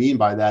 And what I mean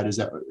by that is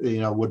that,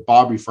 what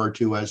Bob referred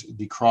to as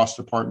the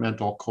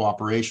cross-departmental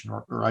cooperation,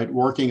 right?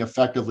 Working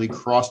effectively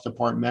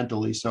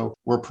cross-departmentally. So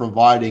we're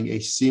providing a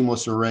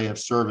seamless array of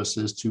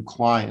services to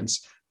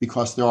clients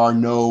because there are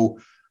no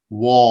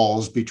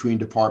walls between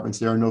departments.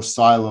 There are no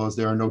silos.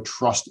 There are no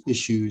trust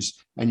issues.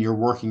 And you're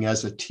working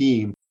as a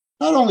team,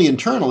 not only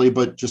internally,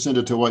 but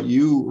Jacinda, to what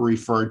you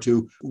referred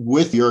to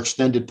with your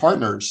extended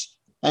partners.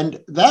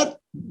 And that,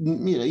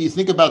 you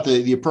think about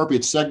the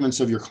appropriate segments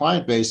of your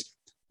client base,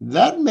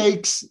 that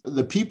makes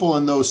the people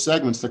in those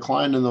segments, the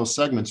client in those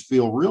segments,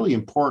 feel really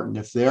important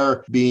if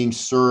they're being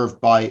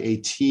served by a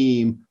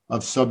team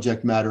of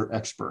subject matter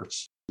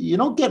experts. You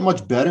don't get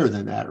much better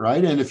than that,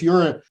 right? And if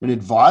you're an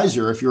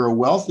advisor, if you're a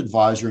wealth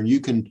advisor, and you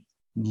can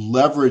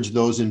leverage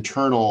those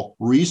internal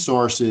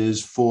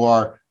resources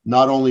for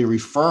not only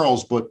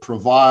referrals, but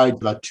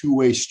provide a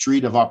two-way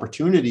street of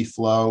opportunity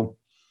flow,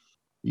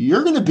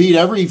 you're going to beat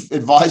every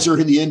advisor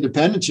in the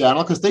independent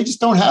channel because they just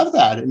don't have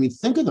that. I mean,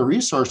 think of the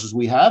resources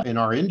we have in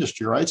our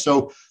industry, right?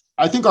 So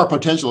I think our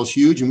potential is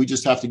huge, and we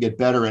just have to get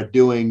better at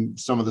doing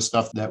some of the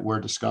stuff that we're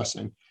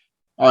discussing.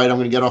 All right, I'm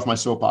going to get off my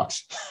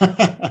soapbox.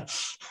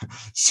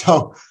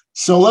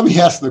 So let me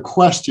ask the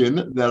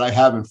question that I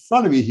have in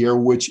front of me here,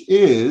 which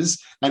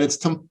is, and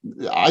it's,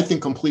 I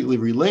think, completely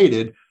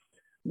related.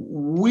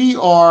 We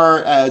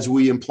are, as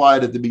we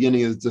implied at the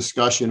beginning of the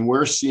discussion,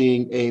 we're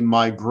seeing a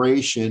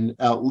migration,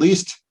 at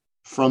least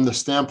from the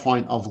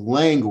standpoint of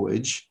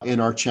language in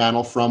our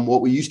channel, from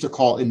what we used to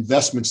call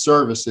investment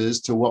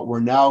services to what we're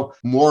now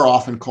more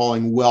often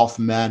calling wealth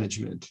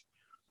management.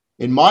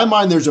 In my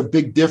mind, there's a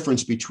big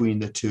difference between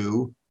the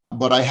two,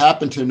 but I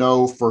happen to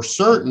know for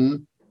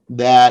certain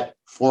that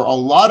for a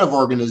lot of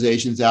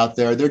organizations out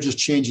there, they're just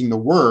changing the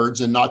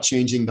words and not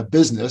changing the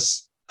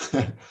business.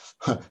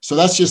 So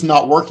that's just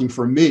not working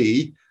for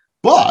me.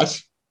 But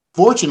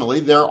fortunately,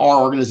 there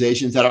are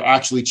organizations that are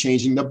actually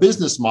changing the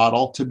business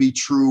model to be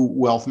true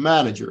wealth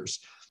managers.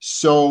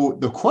 So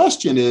the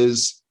question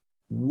is,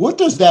 what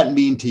does that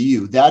mean to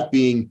you? That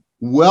being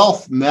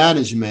wealth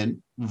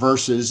management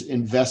versus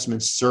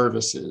investment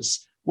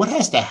services. What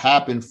has to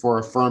happen for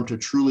a firm to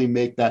truly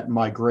make that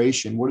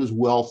migration? What does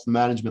wealth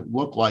management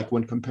look like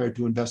when compared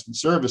to investment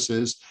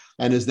services?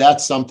 And is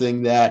that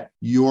something that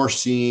you're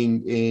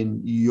seeing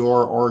in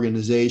your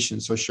organization?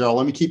 So Cheryl,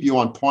 let me keep you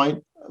on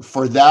point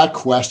for that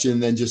question.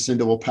 Then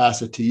Jacinda will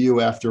pass it to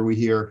you after we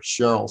hear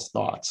Cheryl's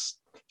thoughts.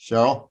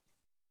 Cheryl?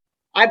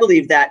 I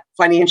believe that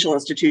financial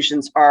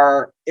institutions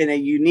are in a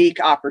unique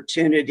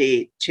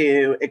opportunity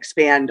to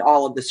expand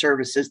all of the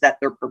services that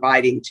they're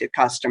providing to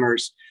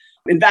customers.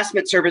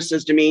 Investment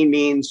services to me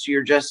means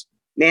you're just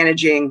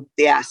managing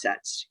the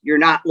assets. You're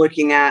not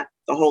looking at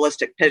the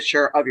holistic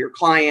picture of your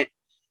client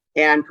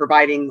and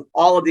providing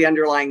all of the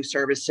underlying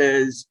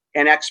services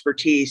and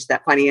expertise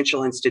that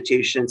financial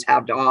institutions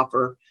have to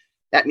offer.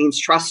 That means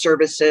trust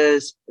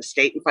services,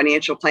 estate and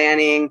financial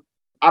planning.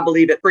 I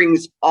believe it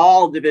brings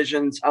all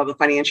divisions of a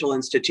financial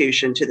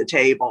institution to the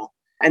table.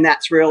 And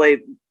that's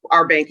really,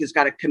 our bank has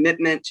got a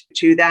commitment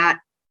to that.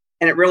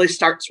 And it really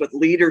starts with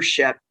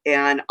leadership.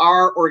 And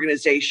our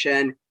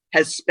organization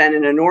has spent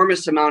an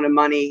enormous amount of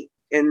money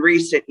in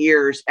recent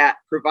years at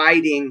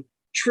providing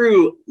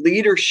true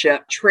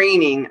leadership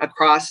training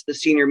across the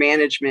senior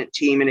management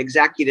team and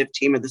executive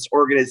team of this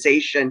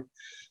organization.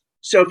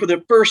 So for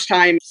the first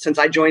time since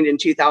I joined in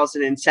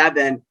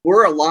 2007,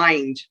 we're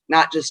aligned,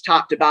 not just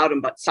top to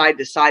bottom, but side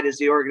to side as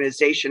the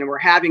organization. And we're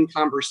having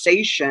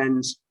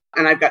conversations.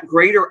 And I've got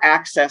greater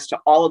access to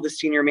all of the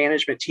senior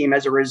management team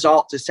as a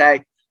result to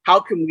say, how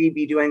can we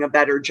be doing a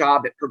better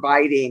job at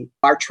providing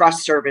our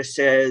trust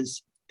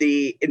services,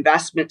 the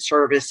investment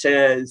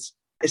services,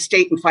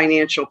 estate and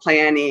financial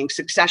planning,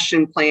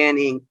 succession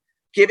planning,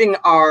 giving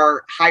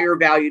our higher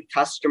valued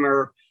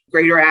customer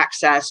greater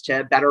access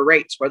to better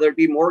rates, whether it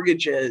be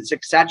mortgages,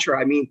 et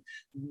cetera. I mean,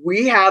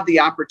 we have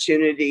the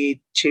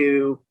opportunity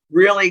to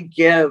really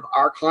give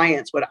our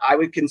clients what I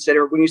would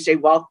consider, when you say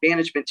wealth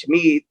management, to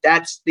me,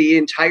 that's the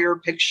entire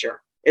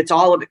picture. It's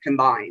all of it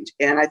combined.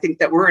 And I think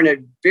that we're in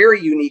a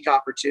very unique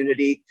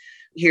opportunity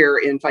here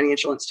in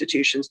financial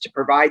institutions to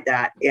provide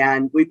that.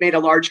 And we've made a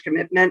large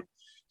commitment,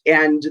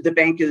 and the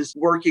bank is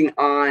working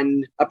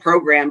on a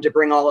program to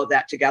bring all of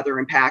that together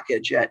and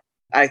package it.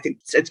 I think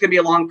it's going to be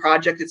a long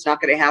project. It's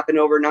not going to happen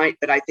overnight,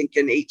 but I think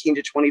in 18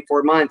 to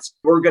 24 months,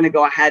 we're going to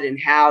go ahead and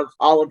have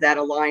all of that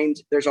aligned.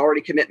 There's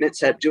already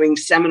commitments at doing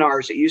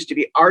seminars. It used to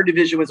be our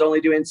division was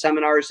only doing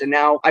seminars, and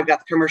now I've got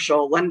the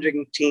commercial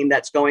lending team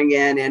that's going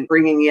in and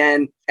bringing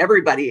in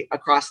everybody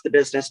across the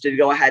business to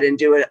go ahead and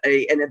do an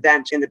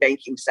event in the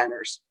banking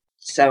centers.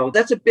 So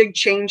that's a big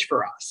change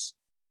for us.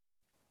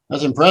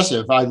 That's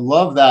impressive. I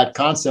love that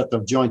concept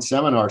of joint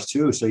seminars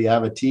too. So you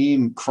have a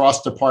team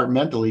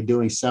cross-departmentally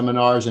doing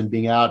seminars and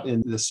being out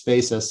in the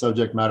space as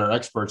subject matter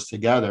experts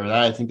together.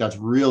 I think that's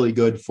really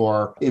good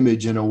for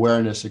image and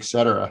awareness, et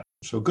cetera.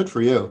 So good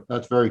for you.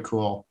 That's very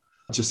cool.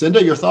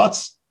 Jacinda, your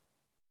thoughts?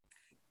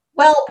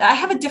 Well, I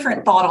have a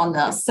different thought on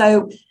this.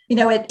 So,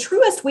 at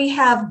Truist, we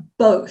have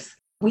both.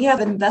 We have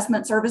an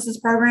investment services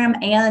program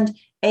and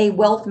a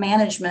wealth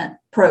management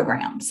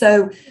program.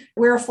 So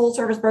we're a full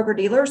service broker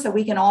dealer, so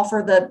we can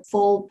offer the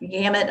full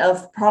gamut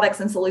of products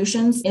and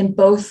solutions in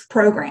both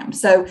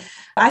programs. So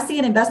I see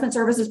an investment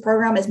services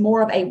program as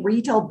more of a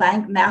retail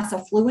bank mass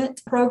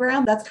affluent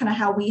program. That's kind of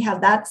how we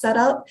have that set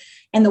up.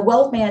 And the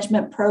wealth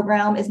management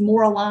program is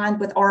more aligned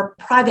with our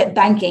private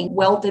banking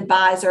wealth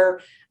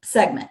advisor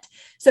segment.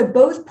 So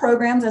both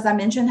programs, as I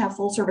mentioned, have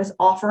full service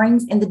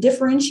offerings, and the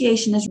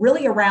differentiation is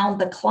really around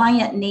the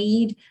client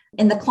need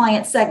in the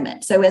client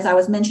segment. So as I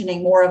was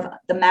mentioning, more of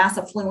the mass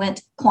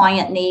affluent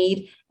client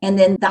need and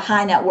then the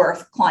high net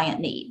worth client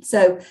need.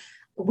 So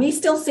we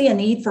still see a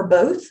need for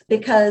both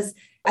because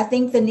I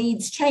think the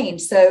needs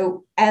change.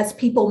 So as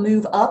people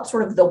move up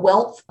sort of the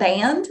wealth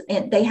band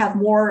and they have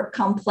more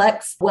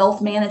complex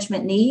wealth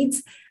management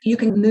needs, you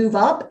can move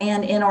up.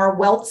 And in our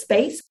wealth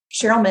space,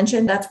 Cheryl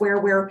mentioned that's where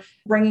we're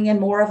bringing in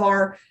more of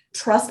our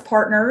trust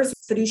partners,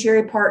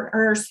 fiduciary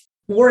partners,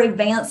 more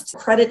advanced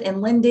credit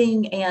and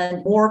lending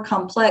and more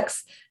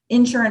complex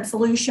insurance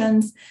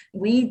solutions.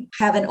 We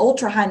have an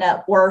ultra high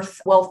net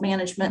worth wealth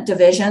management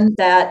division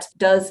that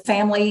does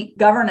family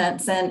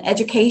governance and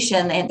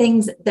education and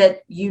things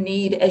that you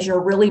need as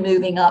you're really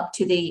moving up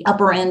to the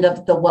upper end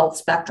of the wealth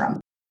spectrum.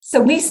 So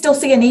we still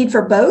see a need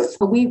for both,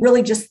 but we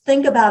really just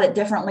think about it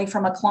differently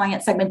from a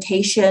client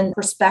segmentation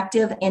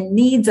perspective and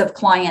needs of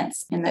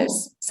clients in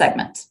those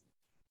segments.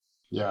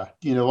 Yeah,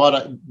 you know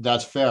what?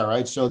 That's fair,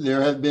 right? So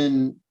there have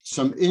been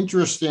some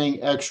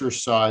interesting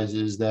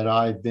exercises that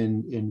I've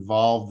been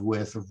involved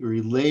with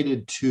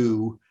related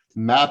to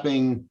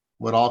mapping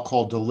what I'll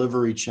call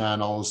delivery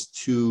channels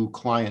to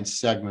client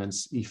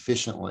segments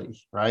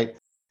efficiently, right?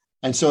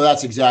 And so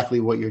that's exactly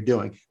what you're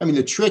doing. I mean,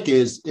 the trick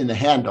is in the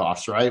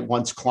handoffs, right?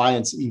 Once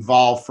clients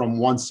evolve from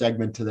one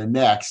segment to the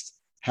next,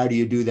 how do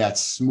you do that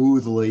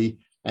smoothly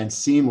and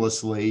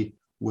seamlessly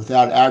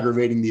without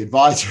aggravating the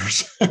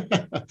advisors,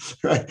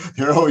 right?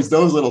 There are always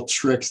those little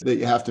tricks that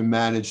you have to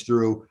manage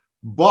through,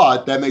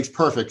 but that makes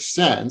perfect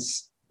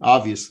sense,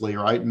 obviously,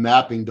 right?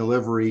 Mapping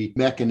delivery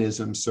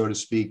mechanisms, so to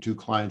speak, to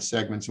client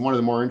segments. And one of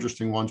the more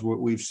interesting ones, what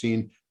we've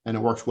seen, and it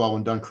works well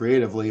when done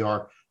creatively,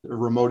 are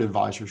remote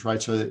advisors,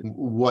 right? So that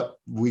what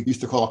we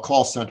used to call a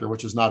call center,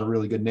 which is not a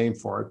really good name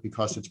for it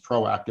because it's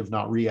proactive,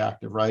 not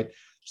reactive, right?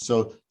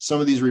 So some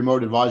of these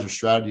remote advisor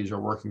strategies are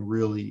working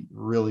really,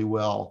 really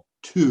well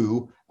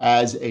too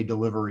as a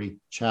delivery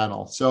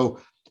channel. So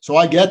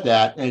I get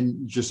that.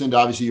 And Jacinda,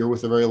 obviously you're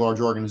with a very large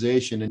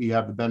organization and you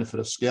have the benefit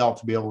of scale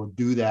to be able to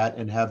do that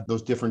and have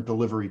those different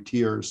delivery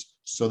tiers.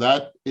 So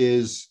that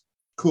is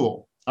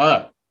cool. All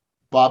right,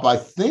 Bob, I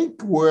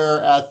think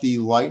we're at the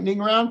lightning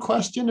round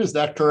question. Is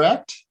that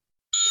correct?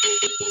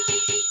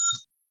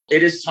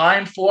 It is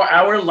time for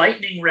our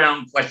lightning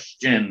round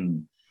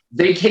question.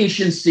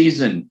 Vacation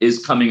season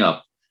is coming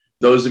up.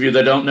 Those of you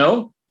that don't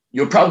know,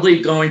 you're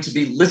probably going to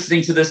be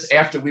listening to this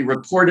after we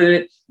recorded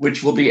it,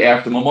 which will be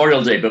after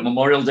Memorial Day, but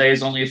Memorial Day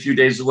is only a few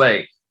days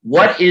away.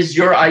 What is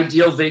your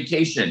ideal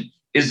vacation?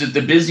 Is it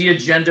the busy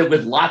agenda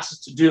with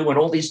lots to do and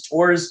all these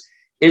tours?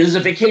 Is it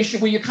a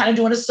vacation where you're kind of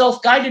doing a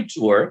self-guided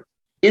tour?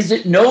 Is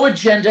it no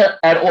agenda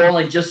at all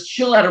and just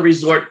chill at a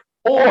resort?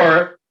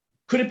 Or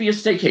could it be a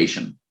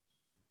staycation?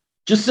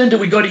 Jacinda,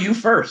 we go to you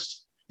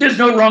first. There's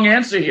no wrong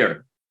answer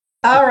here.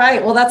 All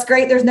right. Well, that's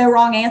great. There's no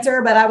wrong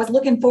answer, but I was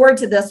looking forward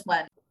to this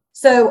one.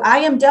 So I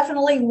am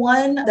definitely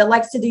one that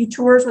likes to do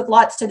tours with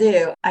lots to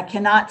do. I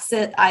cannot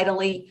sit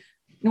idly,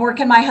 nor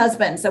can my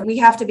husband. So we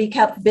have to be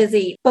kept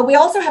busy, but we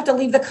also have to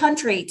leave the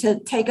country to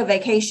take a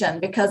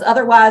vacation because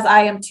otherwise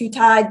I am too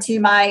tied to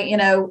my,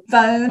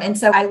 phone. And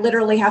so I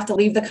literally have to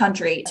leave the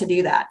country to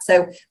do that.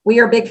 So we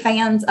are big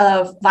fans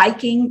of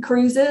Viking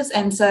cruises.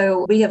 And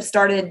so we have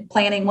started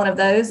planning one of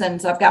those.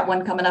 And so I've got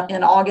one coming up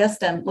in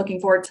August and looking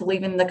forward to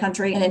leaving the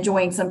country and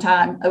enjoying some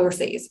time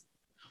overseas.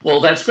 Well,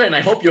 that's great. And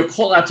I hope your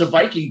call out to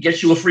Viking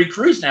gets you a free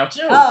cruise now,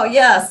 too. Oh,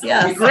 yes.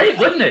 That'd be great,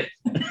 wouldn't it?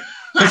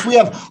 Because we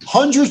have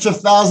hundreds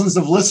of thousands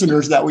of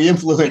listeners that we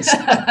influence.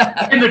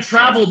 In the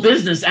travel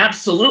business,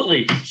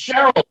 absolutely.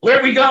 Cheryl,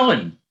 where are we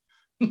going?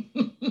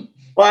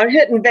 Well, I'm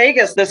hitting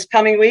Vegas this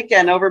coming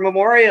weekend over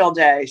Memorial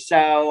Day.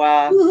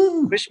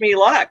 So wish me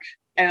luck.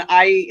 And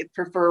I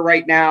prefer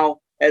right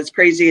now, as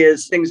crazy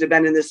as things have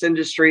been in this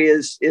industry,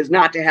 is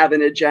not to have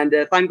an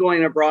agenda. If I'm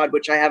going abroad,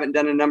 which I haven't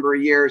done a number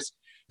of years,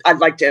 I'd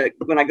like to,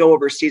 when I go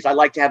overseas, I'd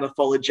like to have a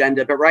full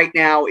agenda. But right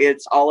now,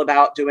 it's all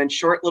about doing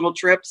short little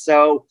trips.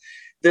 So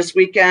this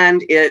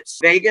weekend, it's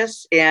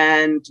Vegas.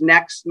 And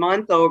next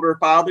month, over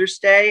Father's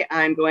Day,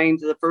 I'm going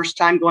to the first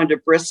time going to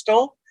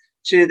Bristol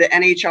to the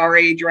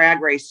NHRA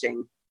drag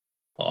racing.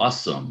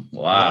 Awesome.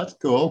 Wow. That's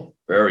cool.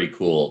 Very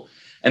cool.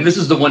 And this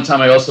is the one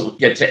time I also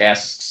get to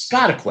ask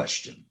Scott a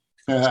question.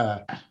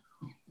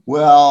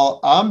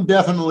 Well, I'm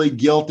definitely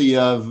guilty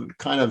of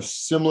kind of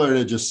similar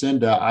to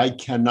Jacinda. I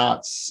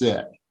cannot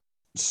sit.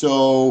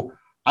 So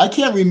I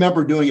can't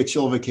remember doing a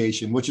chill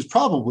vacation, which is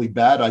probably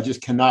bad. I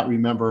just cannot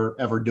remember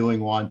ever doing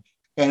one.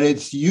 And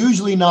it's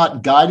usually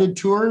not guided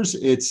tours.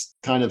 It's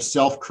kind of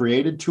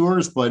self-created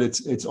tours, but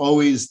it's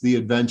always the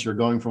adventure,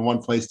 going from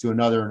one place to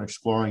another and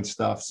exploring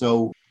stuff.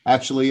 So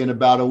actually, in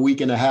about a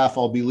week and a half,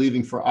 I'll be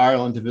leaving for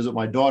Ireland to visit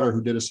my daughter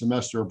who did a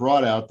semester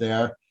abroad out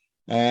there.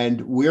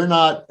 And we're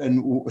not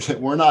in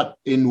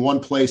one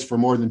place for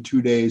more than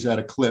 2 days at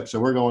a clip. So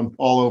we're going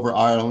all over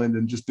Ireland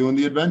and just doing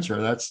the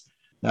adventure.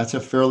 That's a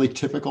fairly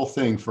typical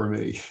thing for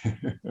me.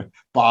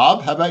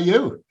 Bob, how about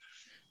you?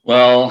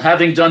 Well,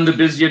 having done the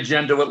busy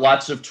agenda with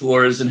lots of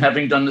tours and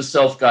having done the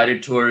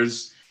self-guided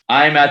tours,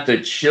 I'm at the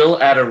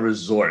chill at a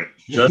resort.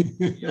 Just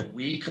a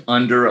week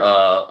under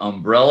an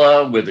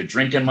umbrella with a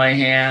drink in my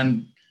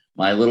hand,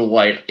 my little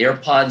white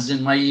AirPods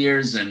in my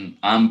ears, and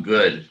I'm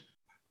good.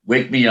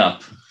 Wake me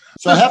up.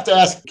 So I have to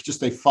ask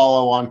just a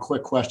follow-on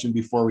quick question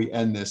before we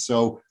end this.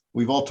 So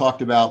we've all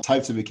talked about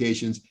types of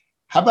vacations.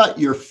 How about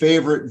your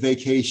favorite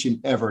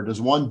vacation ever? Does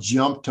one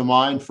jump to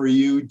mind for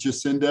you,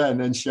 Jacinda, and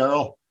then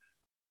Cheryl?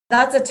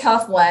 That's a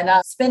tough one.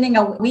 Spending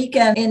a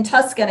weekend in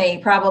Tuscany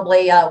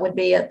probably would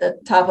be at the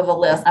top of the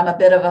list. I'm a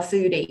bit of a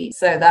foodie,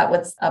 so that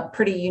was a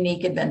pretty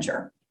unique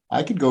adventure.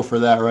 I could go for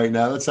that right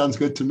now. That sounds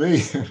good to me.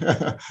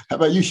 How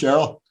about you,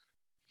 Cheryl?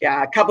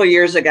 Yeah, a couple of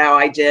years ago,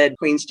 I did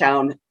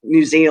Queenstown,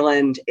 New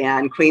Zealand,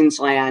 and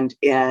Queensland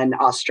in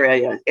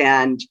Australia.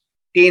 And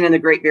being in the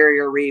Great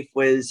Barrier Reef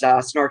was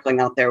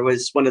snorkeling out there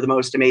was one of the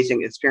most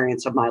amazing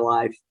experiences of my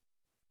life.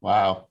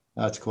 Wow,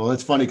 that's cool.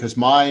 It's funny because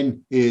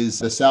mine is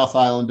the South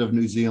Island of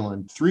New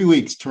Zealand. 3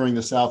 weeks touring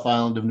the South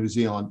Island of New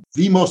Zealand.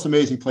 The most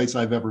amazing place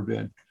I've ever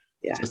been.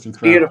 Yeah, just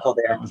incredible. Beautiful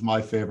there. That was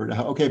my favorite.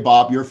 Okay,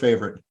 Bob, your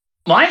favorite.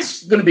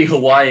 Mine's going to be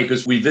Hawaii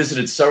because we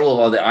visited several of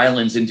other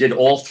islands and did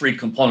all three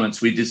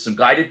components. We did some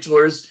guided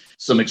tours,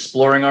 some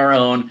exploring our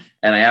own,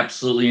 and I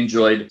absolutely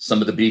enjoyed some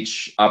of the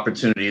beach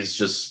opportunities,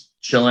 just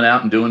chilling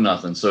out and doing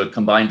nothing. So it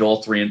combined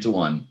all three into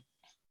one.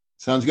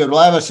 Sounds good. Well,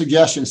 I have a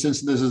suggestion.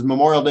 Since this is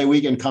Memorial Day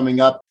weekend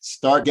coming up,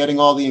 start getting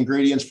all the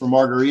ingredients for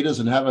margaritas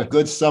and have a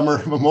good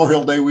summer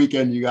Memorial Day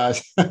weekend, you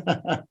guys.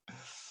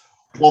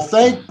 Well,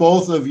 thank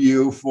both of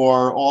you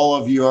for all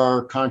of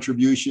your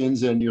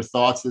contributions and your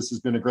thoughts. This has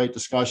been a great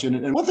discussion.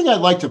 And one thing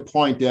I'd like to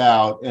point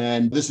out,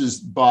 and this is,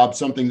 Bob,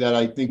 something that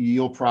I think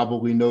you'll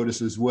probably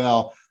notice as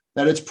well,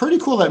 that it's pretty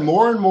cool that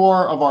more and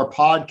more of our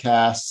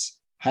podcasts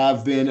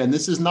have been, and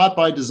this is not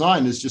by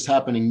design, it's just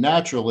happening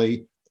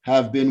naturally,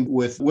 have been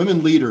with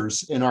women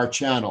leaders in our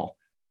channel,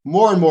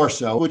 more and more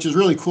so, which is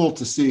really cool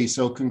to see.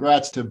 So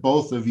congrats to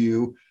both of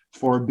you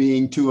for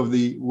being two of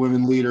the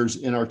women leaders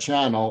in our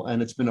channel.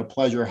 And it's been a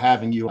pleasure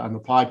having you on the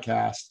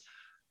podcast.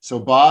 So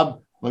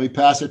Bob, let me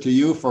pass it to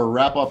you for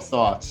wrap-up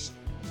thoughts.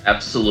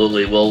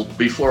 Absolutely. Well,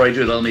 before I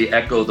do, let me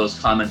echo those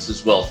comments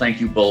as well.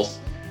 Thank you both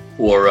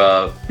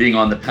for being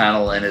on the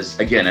panel. And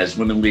as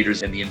women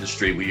leaders in the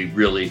industry, we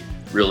really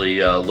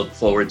look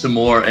forward to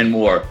more and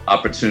more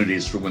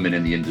opportunities for women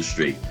in the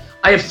industry.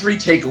 I have 3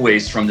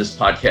 takeaways from this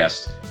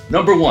podcast.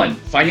 Number 1,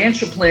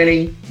 financial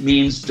planning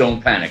means don't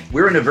panic.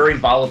 We're in a very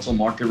volatile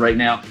market right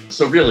now.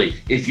 So really,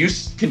 if you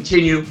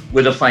continue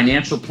with a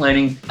financial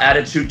planning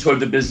attitude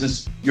toward the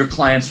business, your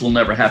clients will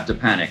never have to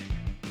panic.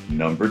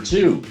 Number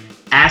 2,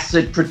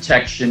 asset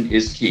protection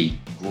is key.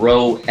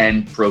 Grow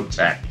and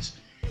protect.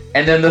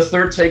 And then the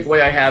third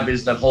takeaway I have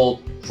is that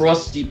whole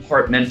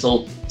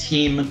cross-departmental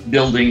team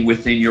building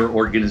within your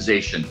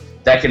organization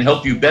that can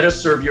help you better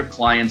serve your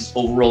clients'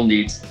 overall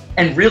needs.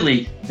 And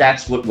really,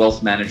 that's what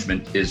wealth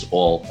management is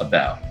all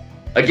about.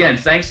 Again,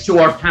 thanks to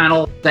our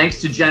panel.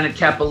 Thanks to Janet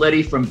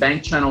Capoletti from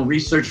Bank Channel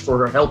Research for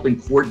her help in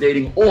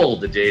coordinating all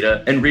the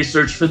data and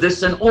research for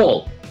this and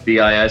all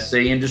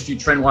BISA Industry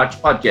Trend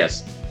Watch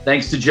podcasts.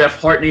 Thanks to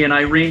Jeff Hartney and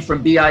Irene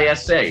from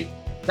BISA.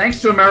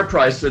 Thanks to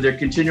Ameriprise for their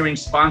continuing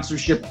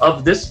sponsorship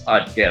of this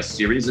podcast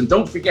series. And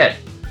don't forget,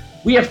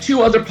 we have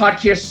 2 other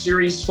podcast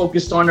series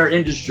focused on our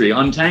industry,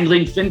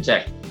 Untangling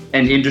FinTech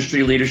and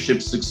Industry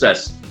Leadership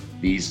Success.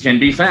 These can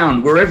be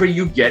found wherever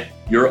you get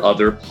your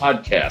other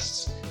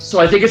podcasts. So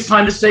I think it's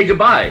time to say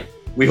goodbye.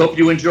 We hope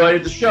you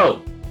enjoyed the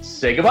show.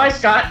 Say goodbye,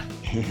 Scott.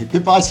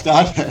 Goodbye,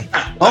 Scott.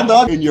 Well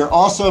done in your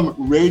awesome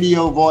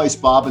radio voice,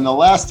 Bob. And the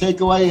last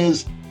takeaway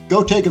is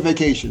go take a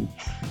vacation.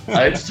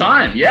 It's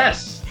time,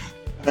 yes.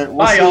 Right, we'll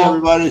bye, see y'all.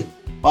 Everybody.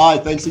 Bye.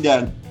 Thanks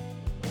again.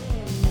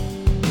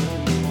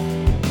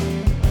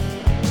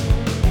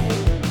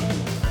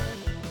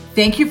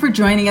 Thank you for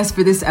joining us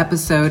for this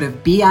episode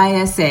of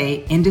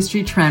BISA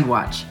Industry Trend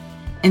Watch.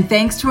 And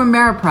thanks to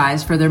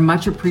Ameriprise for their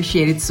much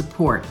appreciated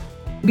support.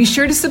 Be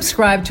sure to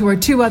subscribe to our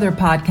 2 other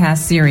podcast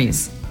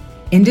series,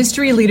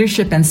 Industry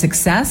Leadership and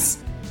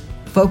Success,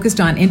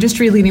 focused on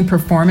industry-leading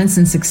performance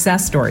and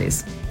success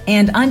stories,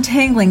 and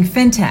Untangling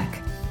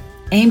FinTech,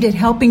 aimed at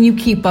helping you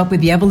keep up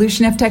with the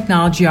evolution of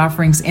technology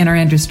offerings in our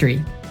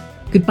industry.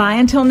 Goodbye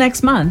until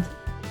next month.